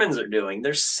Germans are doing.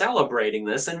 They're celebrating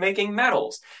this and making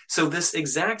medals. So this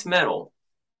exact medal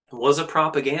was a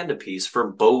propaganda piece for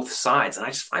both sides. And I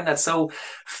just find that so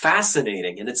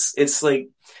fascinating. And it's like,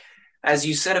 as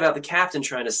you said about the captain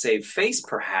trying to save face,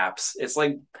 perhaps, it's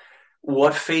like,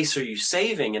 what face are you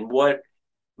saving, and what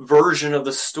version of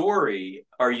the story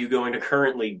are you going to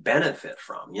currently benefit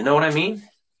from? You know what I mean?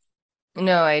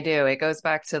 No, I do. It goes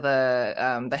back to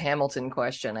the Hamilton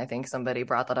question. I think somebody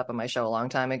brought that up on my show a long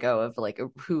time ago, of like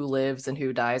who lives and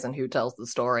who dies and who tells the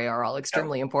story are all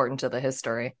extremely important to the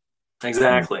history.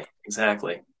 Exactly.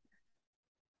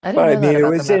 I didn't know that it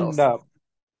about was the medals.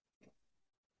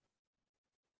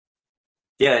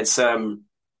 Yeah, it's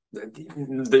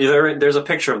there's a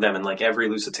picture of them in like every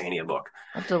Lusitania book.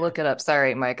 I have to look it up.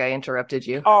 Sorry, Mike, I interrupted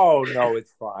you. Oh, no,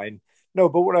 it's fine. No,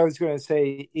 but what I was going to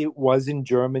say, it was in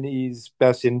Germany's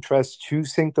best interest to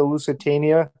sink the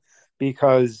Lusitania,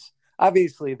 because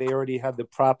obviously they already had the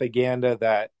propaganda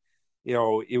that, it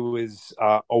was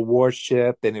a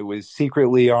warship and it was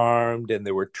secretly armed and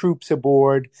there were troops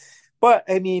aboard. But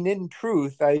I mean, in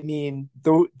truth, the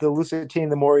Lusitania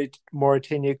and the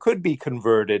Mauritania could be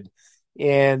converted,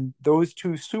 and those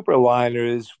two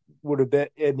superliners would have been.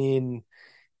 I mean,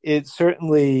 it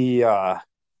certainly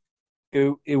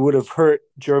it would have hurt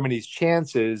Germany's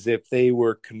chances if they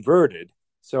were converted.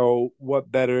 So,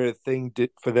 what better thing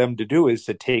for them to do is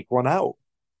to take one out?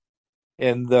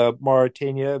 And the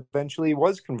Mauritania eventually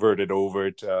was converted over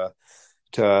to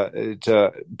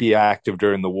be active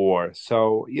during the war.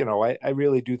 So, I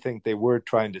really do think they were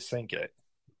trying to sink it.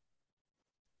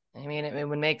 I mean, it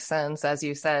would make sense. As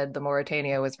you said, the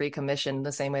Mauritania was recommissioned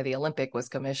the same way the Olympic was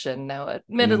commissioned. Now,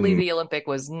 admittedly, the Olympic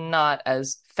was not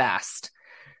as fast.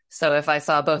 So if I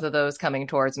saw both of those coming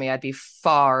towards me, I'd be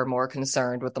far more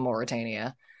concerned with the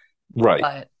Mauritania. Right.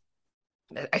 But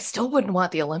I still wouldn't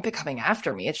want the Olympic coming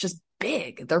after me. It's just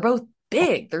big. They're both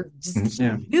big. They're just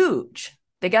huge.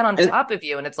 They get on top of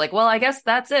you, and it's like, well, I guess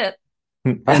that's it.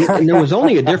 And there was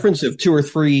only a difference of 2 or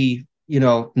 3,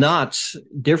 knots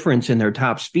difference in their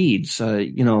top speeds.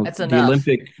 That's the enough.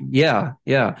 Olympic, yeah.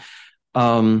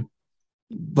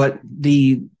 But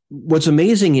what's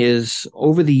amazing is,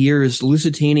 over the years,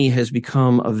 Lusitania has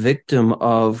become a victim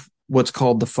of what's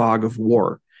called the fog of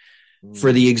war,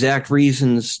 for the exact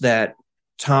reasons that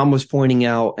Tom was pointing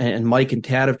out and Mike and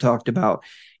Tad have talked about.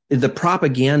 The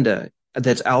propaganda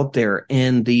that's out there,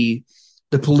 and the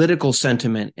political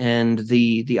sentiment, and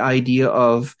the idea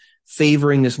of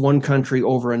favoring this one country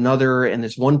over another and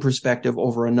this one perspective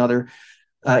over another.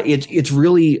 It's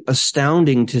really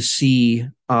astounding to see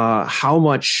how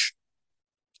much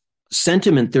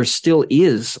sentiment there still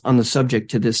is on the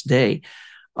subject to this day.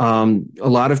 A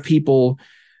lot of people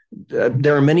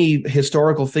there are many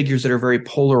historical figures that are very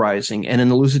polarizing. And in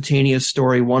the Lusitania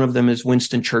story, one of them is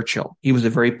Winston Churchill. He was a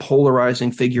very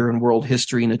polarizing figure in world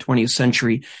history in the 20th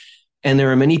century. And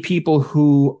there are many people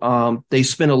who they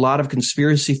spin a lot of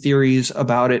conspiracy theories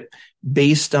about it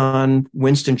based on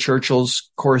Winston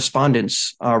Churchill's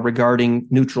correspondence regarding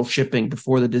neutral shipping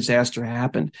before the disaster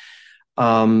happened.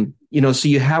 So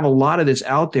you have a lot of this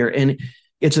out there, and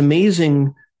it's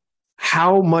amazing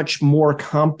how much more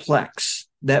complex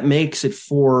that makes it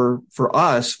for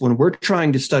us when we're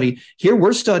trying to study. Here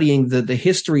we're studying the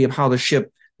history of how the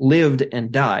ship lived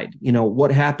and died.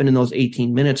 What happened in those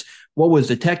 18 minutes? What was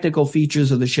the technical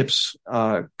features of the ship's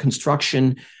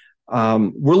construction?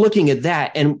 We're looking at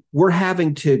that, and we're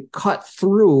having to cut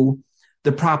through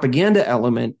the propaganda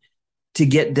element to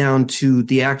get down to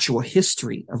the actual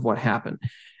history of what happened.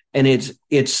 And it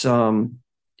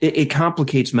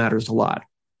complicates matters a lot.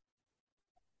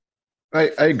 I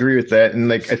agree with that.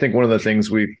 And I think one of the things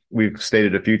we've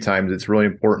stated a few times, it's really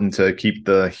important to keep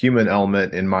the human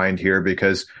element in mind here,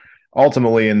 because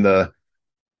ultimately in the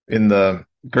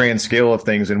grand scale of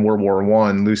things in World War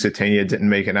I, Lusitania didn't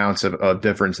make an ounce of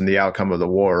difference in the outcome of the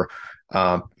war.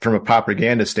 From a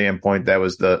propaganda standpoint, that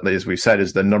was as we said,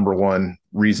 is the number one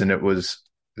reason it is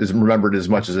remembered as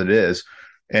much as it is.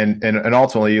 And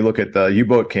ultimately you look at the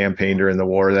U-boat campaign during the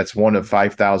war, that's one of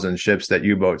 5,000 ships that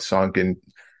U-boats sunk, and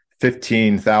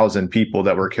 15,000 people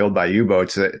that were killed by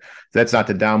U-boats. That's not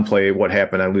to downplay what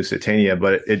happened on Lusitania,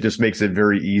 but it just makes it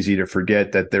very easy to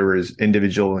forget that there was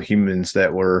individual humans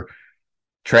that were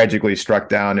tragically struck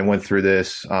down and went through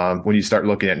this. When you start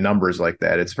looking at numbers like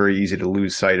that, it's very easy to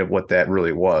lose sight of what that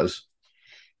really was.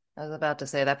 I was about to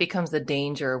say that becomes the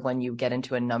danger when you get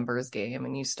into a numbers game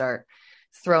and you start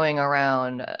throwing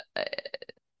around.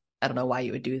 I don't know why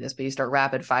you would do this, but you start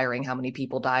rapid firing how many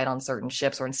people died on certain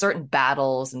ships or in certain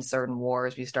battles and certain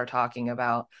wars. You start talking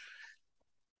about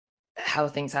how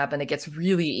things happen. It gets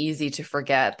really easy to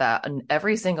forget that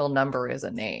every single number is a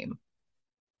name.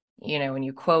 When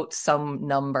you quote some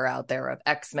number out there of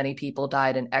X many people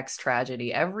died in X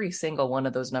tragedy, every single one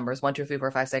of those numbers, 1, 2, 3, 4,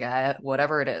 5, 6,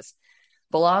 whatever it is,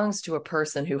 belongs to a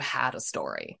person who had a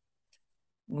story,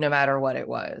 no matter what it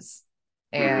was.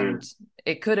 And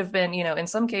it could have been, in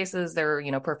some cases they're,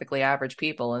 perfectly average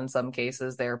people. In some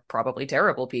cases they're probably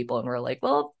terrible people. And we're like,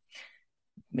 well,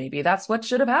 maybe that's what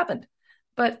should have happened.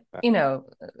 But, in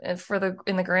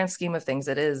the grand scheme of things,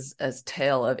 it is a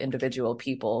tale of individual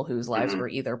people whose lives were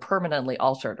either permanently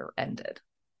altered or ended.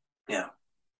 Yeah.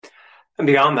 And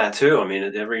beyond that too, I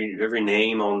mean, every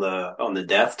name on the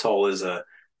death toll is a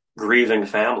grieving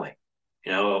family,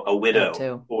 a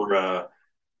widow or a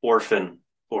orphan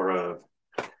or a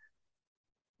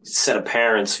set of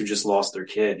parents who just lost their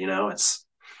kid. It's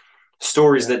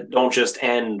stories that don't just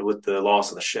end with the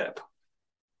loss of the ship.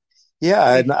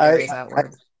 Yeah, and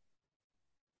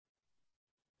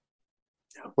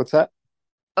what's that?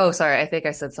 Oh, sorry. I think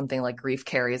I said something like grief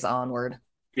carries onward.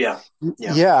 Yeah.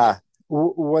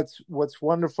 What's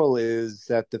wonderful is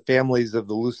that the families of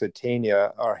the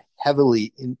Lusitania are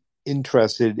heavily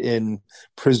interested in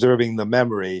preserving the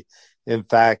memory. In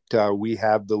fact, we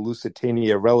have the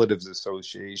Lusitania Relatives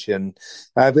Association.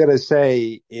 I've got to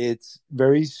say, it's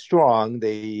very strong.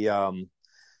 They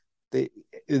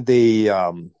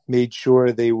made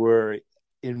sure they were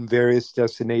in various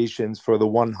destinations for the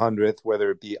 100th, whether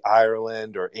it be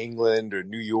Ireland or England or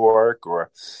New York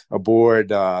or aboard,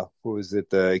 what was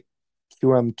it, the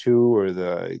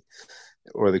QM2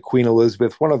 or the Queen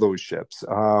Elizabeth, one of those ships.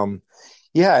 And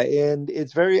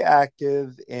it's very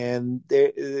active, and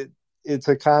it's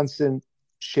a constant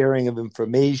sharing of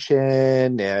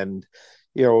information. And,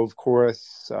 of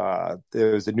course,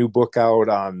 there's a new book out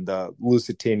on the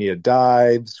Lusitania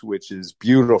dives, which is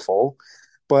beautiful.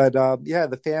 But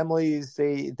the families,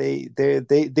 they've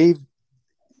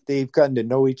gotten to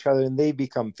know each other, and they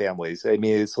become families. I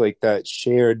mean, it's like that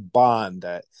shared bond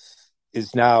that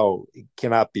is now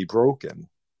cannot be broken.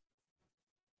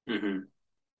 Mm-hmm.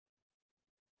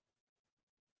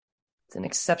 It's an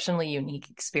exceptionally unique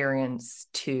experience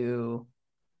to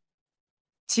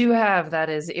have that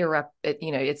is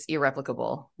it's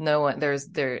irreplicable. No one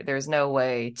there's no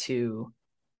way to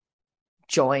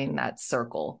join that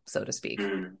circle, so to speak.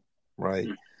 Right.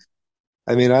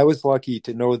 I mean, I was lucky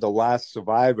to know the last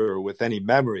survivor with any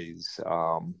memories.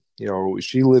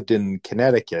 She lived in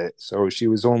Connecticut, so she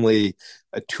was only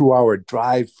a 2-hour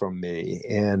drive from me.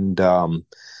 And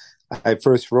I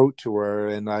first wrote to her,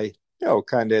 and I,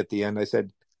 kind of at the end, I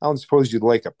said, I don't suppose you'd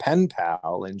like a pen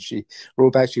pal. And she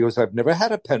wrote back, she goes, I've never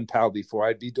had a pen pal before.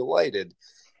 I'd be delighted.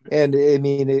 And I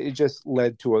mean, it just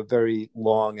led to a very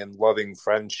long and loving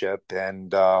friendship.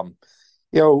 And,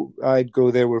 I'd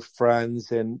go there with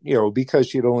friends, and because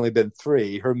she'd only been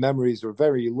 3, her memories were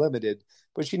very limited,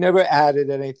 but she never added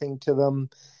anything to them.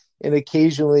 And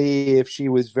occasionally, if she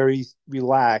was very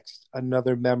relaxed,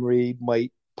 another memory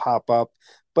might pop up.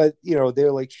 But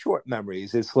they're like short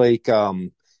memories. It's like a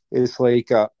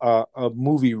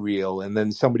movie reel, and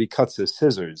then somebody cuts the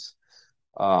scissors,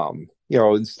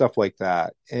 and stuff like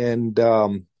that. And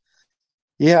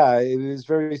yeah, it was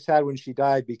very sad when she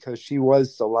died because she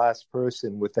was the last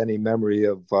person with any memory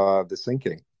of the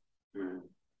sinking. Mm.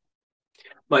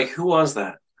 Like, who was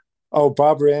that? Oh,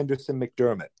 Barbara Anderson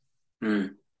McDermott.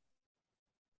 Mm.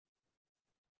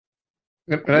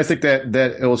 And I think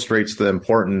that illustrates the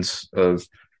importance of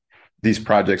these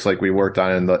projects like we worked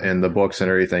on in the books and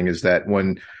everything, is that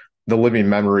when the living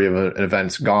memory of an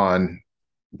event's gone,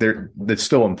 it's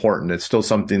still important. It's still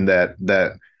something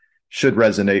that should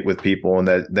resonate with people, and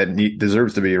that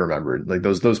deserves to be remembered. Like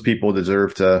those people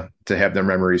deserve to have their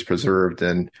memories preserved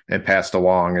and passed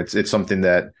along. It's something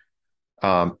that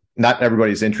not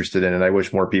everybody's interested in, and I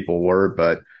wish more people were.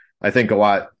 But I think a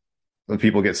lot when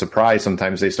people get surprised,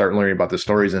 sometimes they start learning about the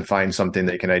stories and find something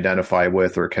they can identify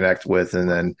with or connect with, and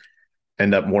then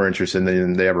end up more interested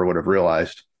than they ever would have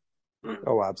realized.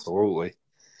 Oh, absolutely.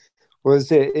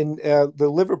 Was it in the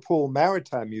Liverpool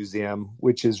Maritime Museum,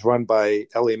 which is run by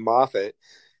Ellie Moffat?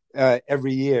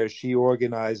 Every year, she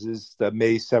organizes the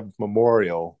May 7th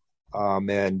memorial,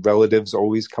 and relatives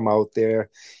always come out there.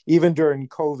 Even during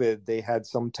COVID, they had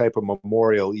some type of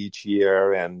memorial each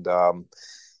year, and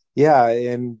yeah,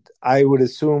 and I would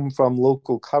assume from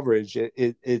local coverage,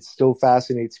 it still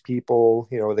fascinates people.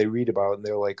 They read about it and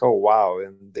they're like, "Oh, wow!"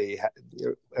 And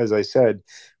as I said,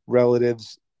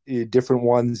 relatives, different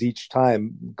ones each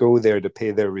time, go there to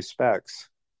pay their respects.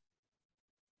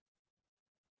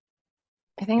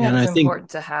 I think And that's I think,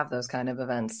 important to have those kind of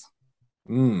events.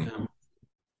 Mm. yeah.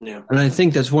 Yeah. And I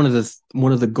think that's one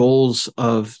of the goals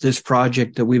of this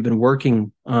project that we've been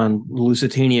working on,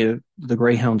 Lusitania, the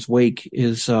Greyhound's Wake,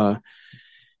 is to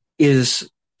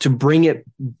bring it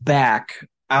back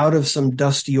out of some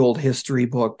dusty old history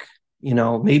book.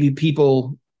 Maybe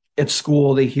people at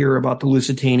school, they hear about the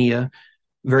Lusitania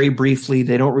very briefly.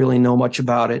 They don't really know much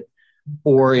about it.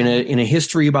 Or in a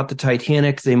history about the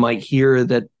Titanic, they might hear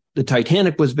that the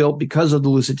Titanic was built because of the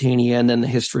Lusitania, and then the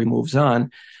history moves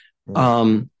on.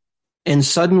 And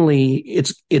suddenly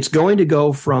it's going to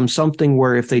go from something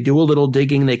where if they do a little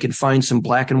digging, they can find some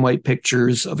black and white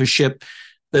pictures of a ship.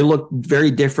 They look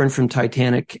very different from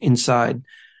Titanic inside.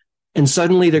 And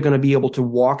suddenly they're going to be able to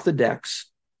walk the decks,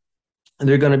 and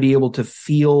they're going to be able to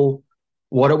feel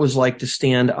what it was like to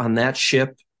stand on that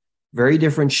ship, very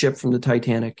different ship from the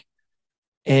Titanic.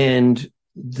 And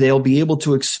they'll be able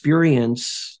to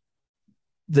experience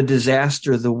the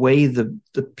disaster the way the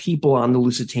people on the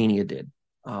Lusitania did.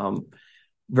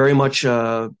 Very much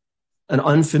an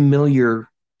unfamiliar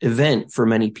event for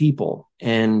many people.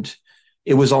 And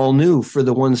it was all new for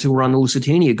the ones who were on the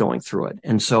Lusitania going through it.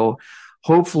 And so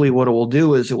hopefully what it will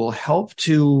do is it will help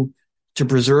to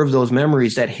preserve those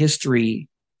memories, that history,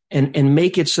 and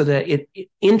make it so that it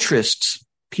interests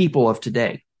people of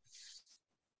today.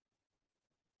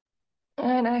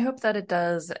 And I hope that it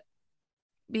does,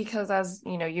 because as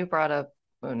you brought up,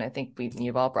 and I think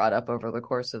you've all brought up over the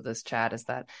course of this chat, is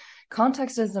that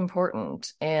context is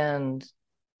important, and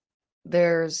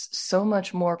there's so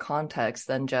much more context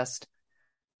than just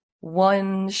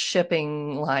one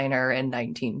shipping liner in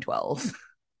 1912.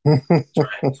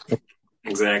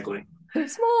 Exactly.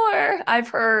 There's more. I've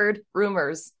heard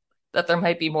rumors that there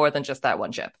might be more than just that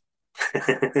one ship.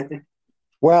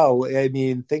 Well, I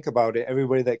mean, think about it.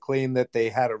 Everybody that claimed that they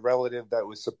had a relative that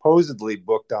was supposedly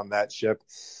booked on that ship,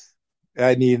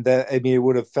 it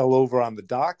would have fell over on the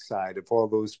dockside if all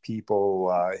those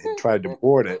people had tried to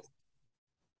board it.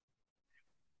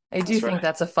 I do think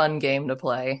that's a fun game to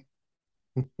play.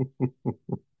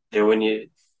 Yeah,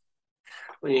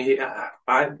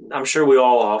 I'm sure we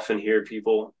all often hear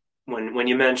people when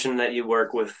you mention that you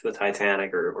work with the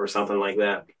Titanic or something like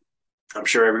that. I'm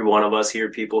sure every one of us hear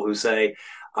people who say,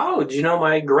 "Oh, did you know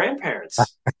my grandparents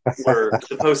were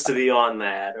supposed to be on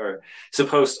that, or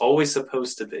always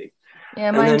supposed to be?"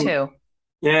 Yeah, mine too.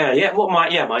 Yeah. Well,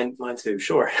 mine too.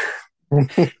 Sure.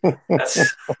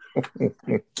 That's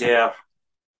yeah.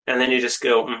 And then you just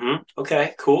go,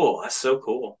 okay, cool. That's so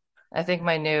cool. I think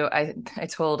I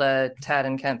told Tad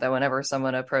and Kent that whenever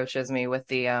someone approaches me with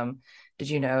the did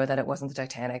you know that it wasn't the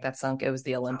Titanic that sunk? It was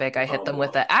the Olympic. I hit them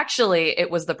with the, actually, it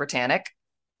was the Britannic.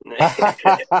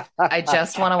 I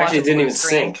just want to watch Actually, a it didn't blue even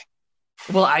screen. sink.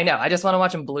 Well, I know. I just want to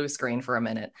watch them blue screen for a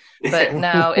minute. But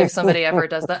now, if somebody ever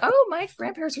does that, oh, my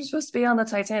grandparents were supposed to be on the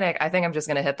Titanic, I think I'm just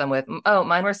going to hit them with, oh,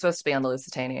 mine were supposed to be on the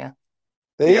Lusitania.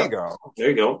 There you go. There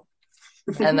you go.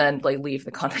 And then like leave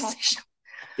the conversation.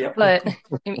 Yep. But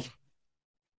I mean,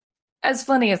 as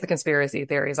funny as the conspiracy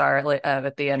theories are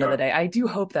at the end of the day, I do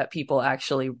hope that people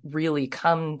actually really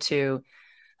come to.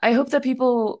 I hope that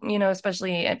people,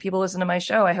 especially people listen to my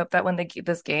show. I hope that when they get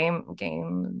this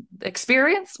game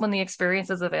experience, when the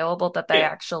experience is available, that they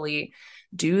actually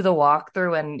do the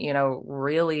walkthrough and,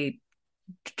 really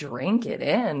drink it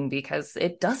in, because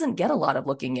it doesn't get a lot of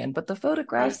looking in. But the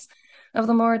photographs of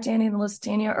the Mauritania and the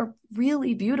Lusitania are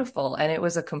really beautiful. And it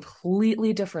was a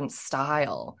completely different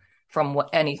style from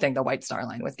anything the White Star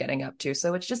Line was getting up to.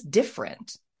 So it's just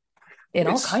different in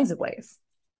all kinds of ways.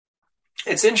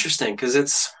 It's interesting because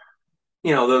it's,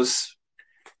 those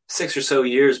 6 or so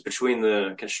years between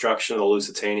the construction of the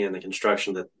Lusitania and the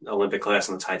construction of the Olympic class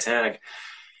and the Titanic,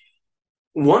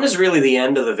 one is really the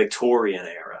end of the Victorian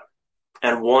era,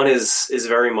 and one is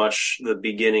very much the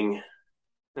beginning,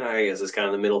 I guess it's kind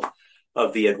of the middle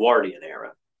of the Edwardian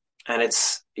era. And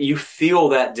you feel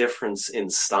that difference in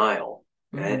style,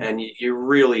 and you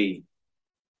really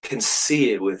can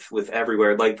see it with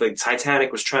everywhere. Like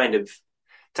Titanic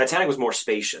was more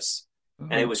spacious,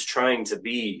 and it was trying to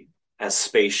be as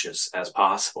spacious as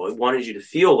possible. It wanted you to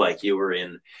feel like you were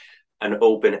in an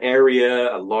open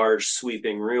area, a large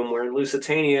sweeping room, where in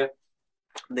Lusitania,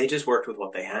 they just worked with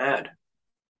what they had.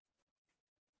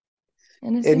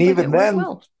 And even then,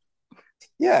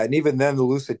 and even then, the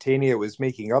Lusitania was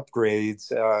making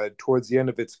upgrades towards the end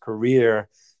of its career.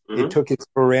 It took its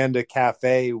veranda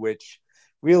cafe, which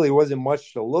really wasn't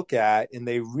much to look at, and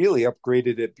they really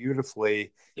upgraded it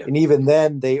beautifully. Yep. And even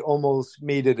then, they almost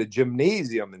made it a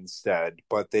gymnasium instead,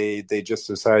 but they just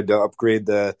decided to upgrade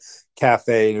the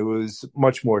cafe, and it was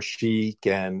much more chic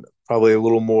and probably a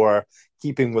little more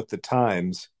keeping with the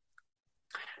times.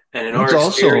 And in our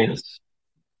experience...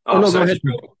 go ahead.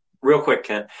 Real quick,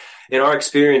 Kent. In our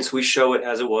experience, we show it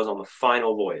as it was on the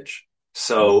final voyage.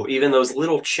 So even those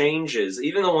little changes,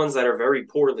 even the ones that are very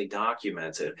poorly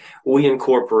documented, we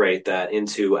incorporate that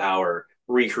into our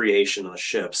recreation of the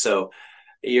ship. So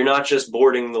you're not just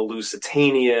boarding the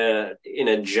Lusitania in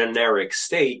a generic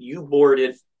state. You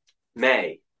boarded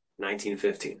May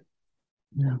 1915.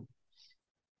 Yeah.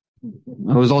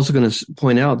 I was also going to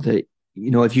point out that,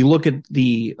 if you look at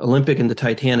the Olympic and the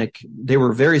Titanic, they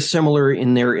were very similar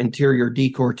in their interior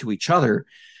decor to each other.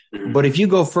 But if you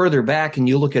go further back and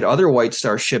you look at other White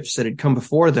Star ships that had come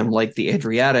before them, like the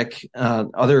Adriatic,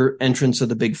 other entrants of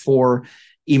the Big Four,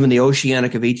 even the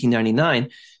Oceanic of 1899,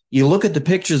 you look at the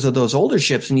pictures of those older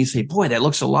ships and you say, boy, that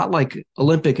looks a lot like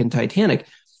Olympic and Titanic.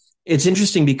 It's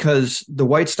interesting because the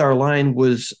White Star Line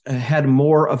had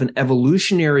more of an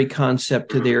evolutionary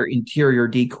concept to their interior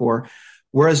decor,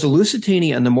 whereas the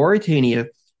Lusitania and the Mauritania,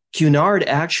 Cunard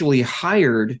actually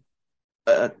hired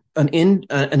an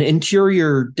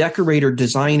interior decorator,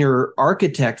 designer,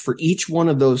 architect for each one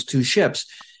of those two ships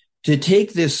to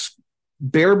take this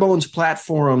bare bones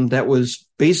platform that was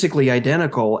basically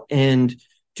identical and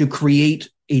to create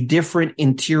a different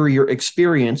interior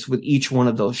experience with each one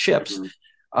of those ships.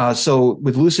 So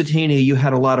with Lusitania, you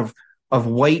had a lot of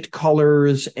white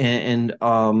colors and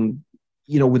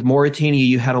with Mauritania,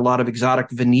 you had a lot of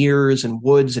exotic veneers and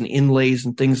woods and inlays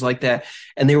and things like that.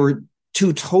 And they were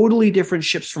two totally different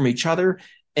ships from each other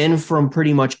and from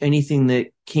pretty much anything that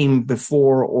came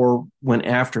before or went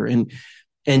after. And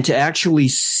to actually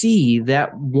see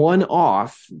that one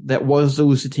off that was the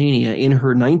Lusitania in her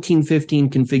 1915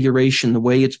 configuration, the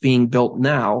way it's being built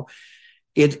now,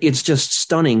 it's just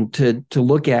stunning to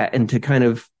look at and to kind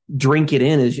of drink it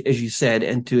in, as you said,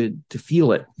 and to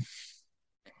feel it.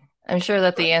 I'm sure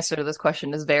that the answer to this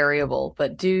question is variable,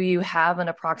 but do you have an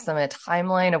approximate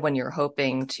timeline of when you're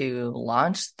hoping to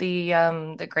launch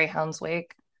the Greyhound's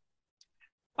Wake?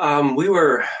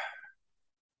 We're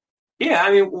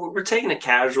taking it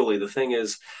casually. The thing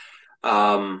is,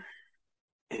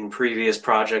 in previous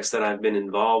projects that I've been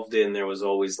involved in, there was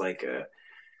always like a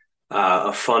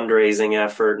fundraising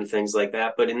effort and things like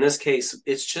that. But in this case,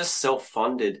 it's just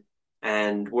self-funded,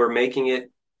 and we're making it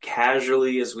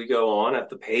casually as we go on at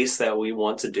the pace that we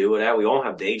want to do it at. We all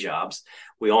have day jobs.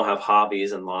 We all have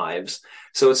hobbies and lives.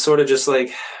 So it's sort of just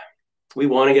like, we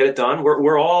want to get it done.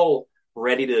 We're all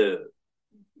ready to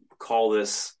call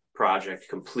this project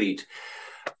complete,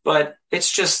 but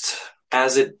it's just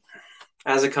as it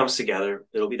comes together,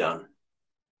 it'll be done.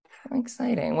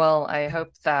 Exciting. Well, I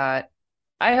hope that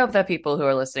people who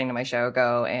are listening to my show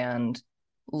go and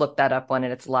look that up when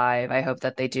it's live. I hope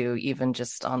that they do, even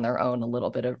just on their own, a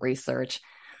little bit of research.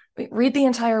 read the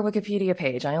entire Wikipedia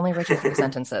page. I only read you 3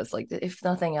 sentences. Like, if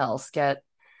nothing else, get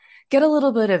a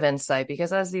little bit of insight,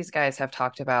 because as these guys have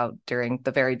talked about during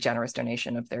the very generous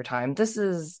donation of their time, this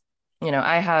is,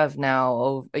 I have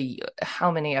now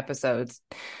how many episodes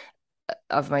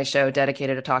of my show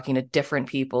dedicated to talking to different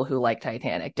people who like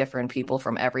Titanic, different people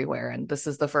from everywhere. And this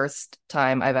is the first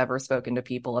time I've ever spoken to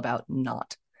people about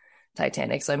not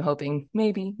Titanic. So I'm hoping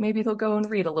maybe they'll go and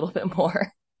read a little bit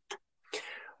more.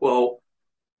 Well,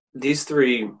 these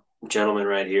three gentlemen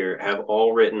right here have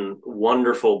all written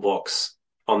wonderful books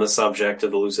on the subject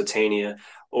of the Lusitania,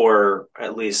 or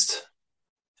at least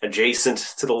adjacent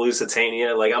to the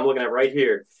Lusitania. Like I'm looking at right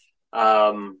here.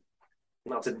 I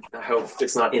hope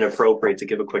it's not inappropriate to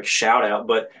give a quick shout out,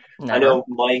 but Never. I know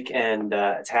Mike and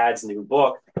Tad's new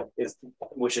book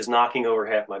which is knocking over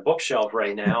half my bookshelf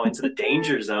right now, Into the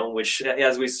Danger Zone, which,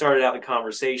 as we started out the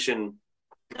conversation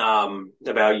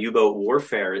about U-boat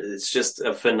warfare, it's just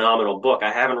a phenomenal book.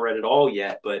 I haven't read it all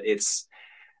yet, but it's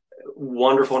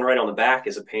wonderful. And right on the back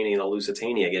is a painting of the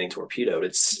Lusitania getting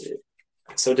torpedoed.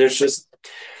 So there's just,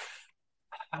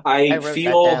 I wrote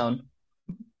feel that down.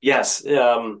 Yes,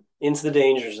 Into the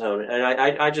Danger Zone, and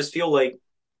I just feel like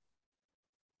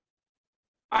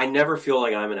I never feel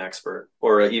like I'm an expert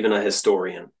or even a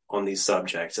historian on these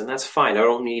subjects, and that's fine. I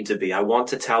don't need to be. I want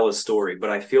to tell a story, but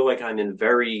I feel like I'm in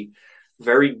very,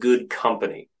 very good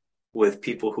company with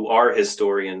people who are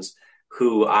historians,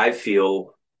 who I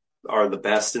feel are the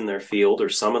best in their field or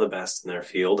some of the best in their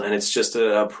field, and it's just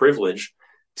a privilege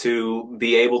to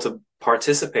be able to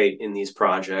participate in these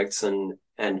projects and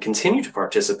continue to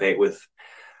participate with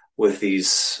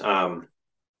these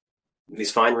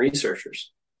fine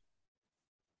researchers.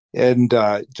 And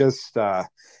just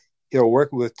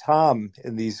working with Tom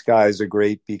and these guys are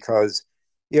great because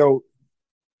you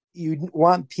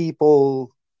want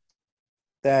people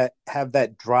that have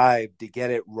that drive to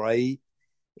get it right,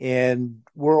 and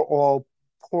we're all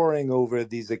poring over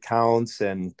these accounts,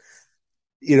 and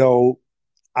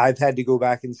I've had to go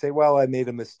back and say, well, I made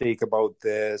a mistake about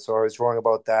this, or I was wrong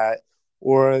about that.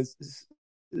 Or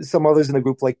some others in the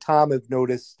group, like Tom, have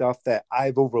noticed stuff that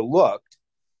I've overlooked.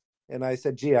 And I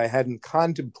said, gee, I hadn't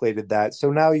contemplated that.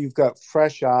 So now you've got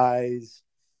fresh eyes,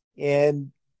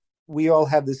 and we all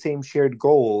have the same shared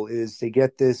goal, is to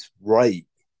get this right.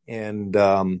 And,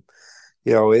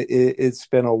 it's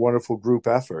been a wonderful group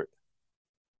effort.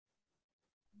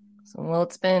 So, well,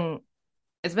 it's been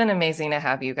amazing to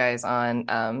have you guys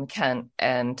on, Kent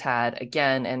and Tad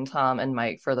again, and Tom and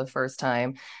Mike for the first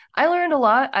time. I learned a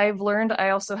lot. I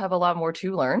also have a lot more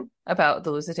to learn about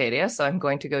the Lusitania, so I'm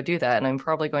going to go do that, and I'm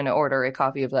probably going to order a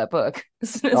copy of that book as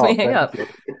soon as we hang up.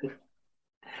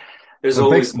 There's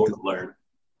always more to learn.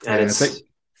 And I'm sorry.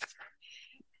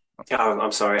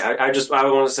 I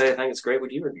want to say I think it's great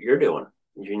what you're doing.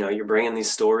 You're bringing these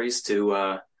stories to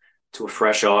a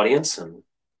fresh audience, and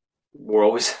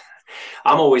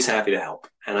I'm always happy to help.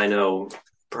 And I know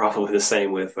probably the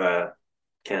same with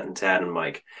Kent and Tad and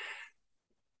Mike.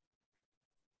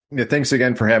 Yeah, thanks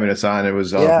again for having us on. It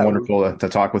was wonderful to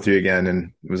talk with you again,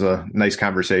 and it was a nice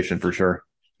conversation for sure.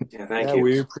 Yeah, thank you.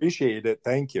 We appreciate it.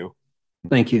 Thank you.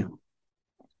 Thank you.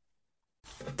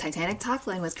 Titanic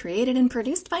Talkline was created and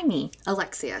produced by me,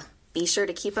 Alexia. Be sure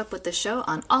to keep up with the show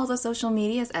on all the social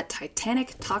medias at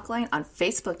Titanic Talkline on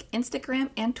Facebook, Instagram,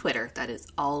 and Twitter. That is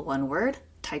all one word,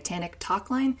 Titanic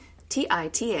Talkline,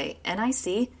 TITANIC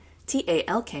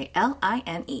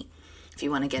If you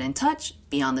want to get in touch,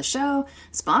 be on the show,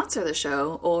 sponsor the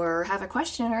show, or have a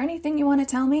question or anything you want to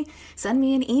tell me, send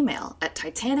me an email at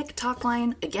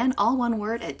TitanicTalkline, again, all one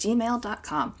word, at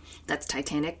gmail.com. That's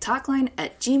TitanicTalkline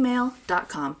at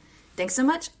gmail.com. Thanks so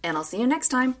much, and I'll see you next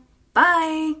time.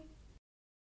 Bye!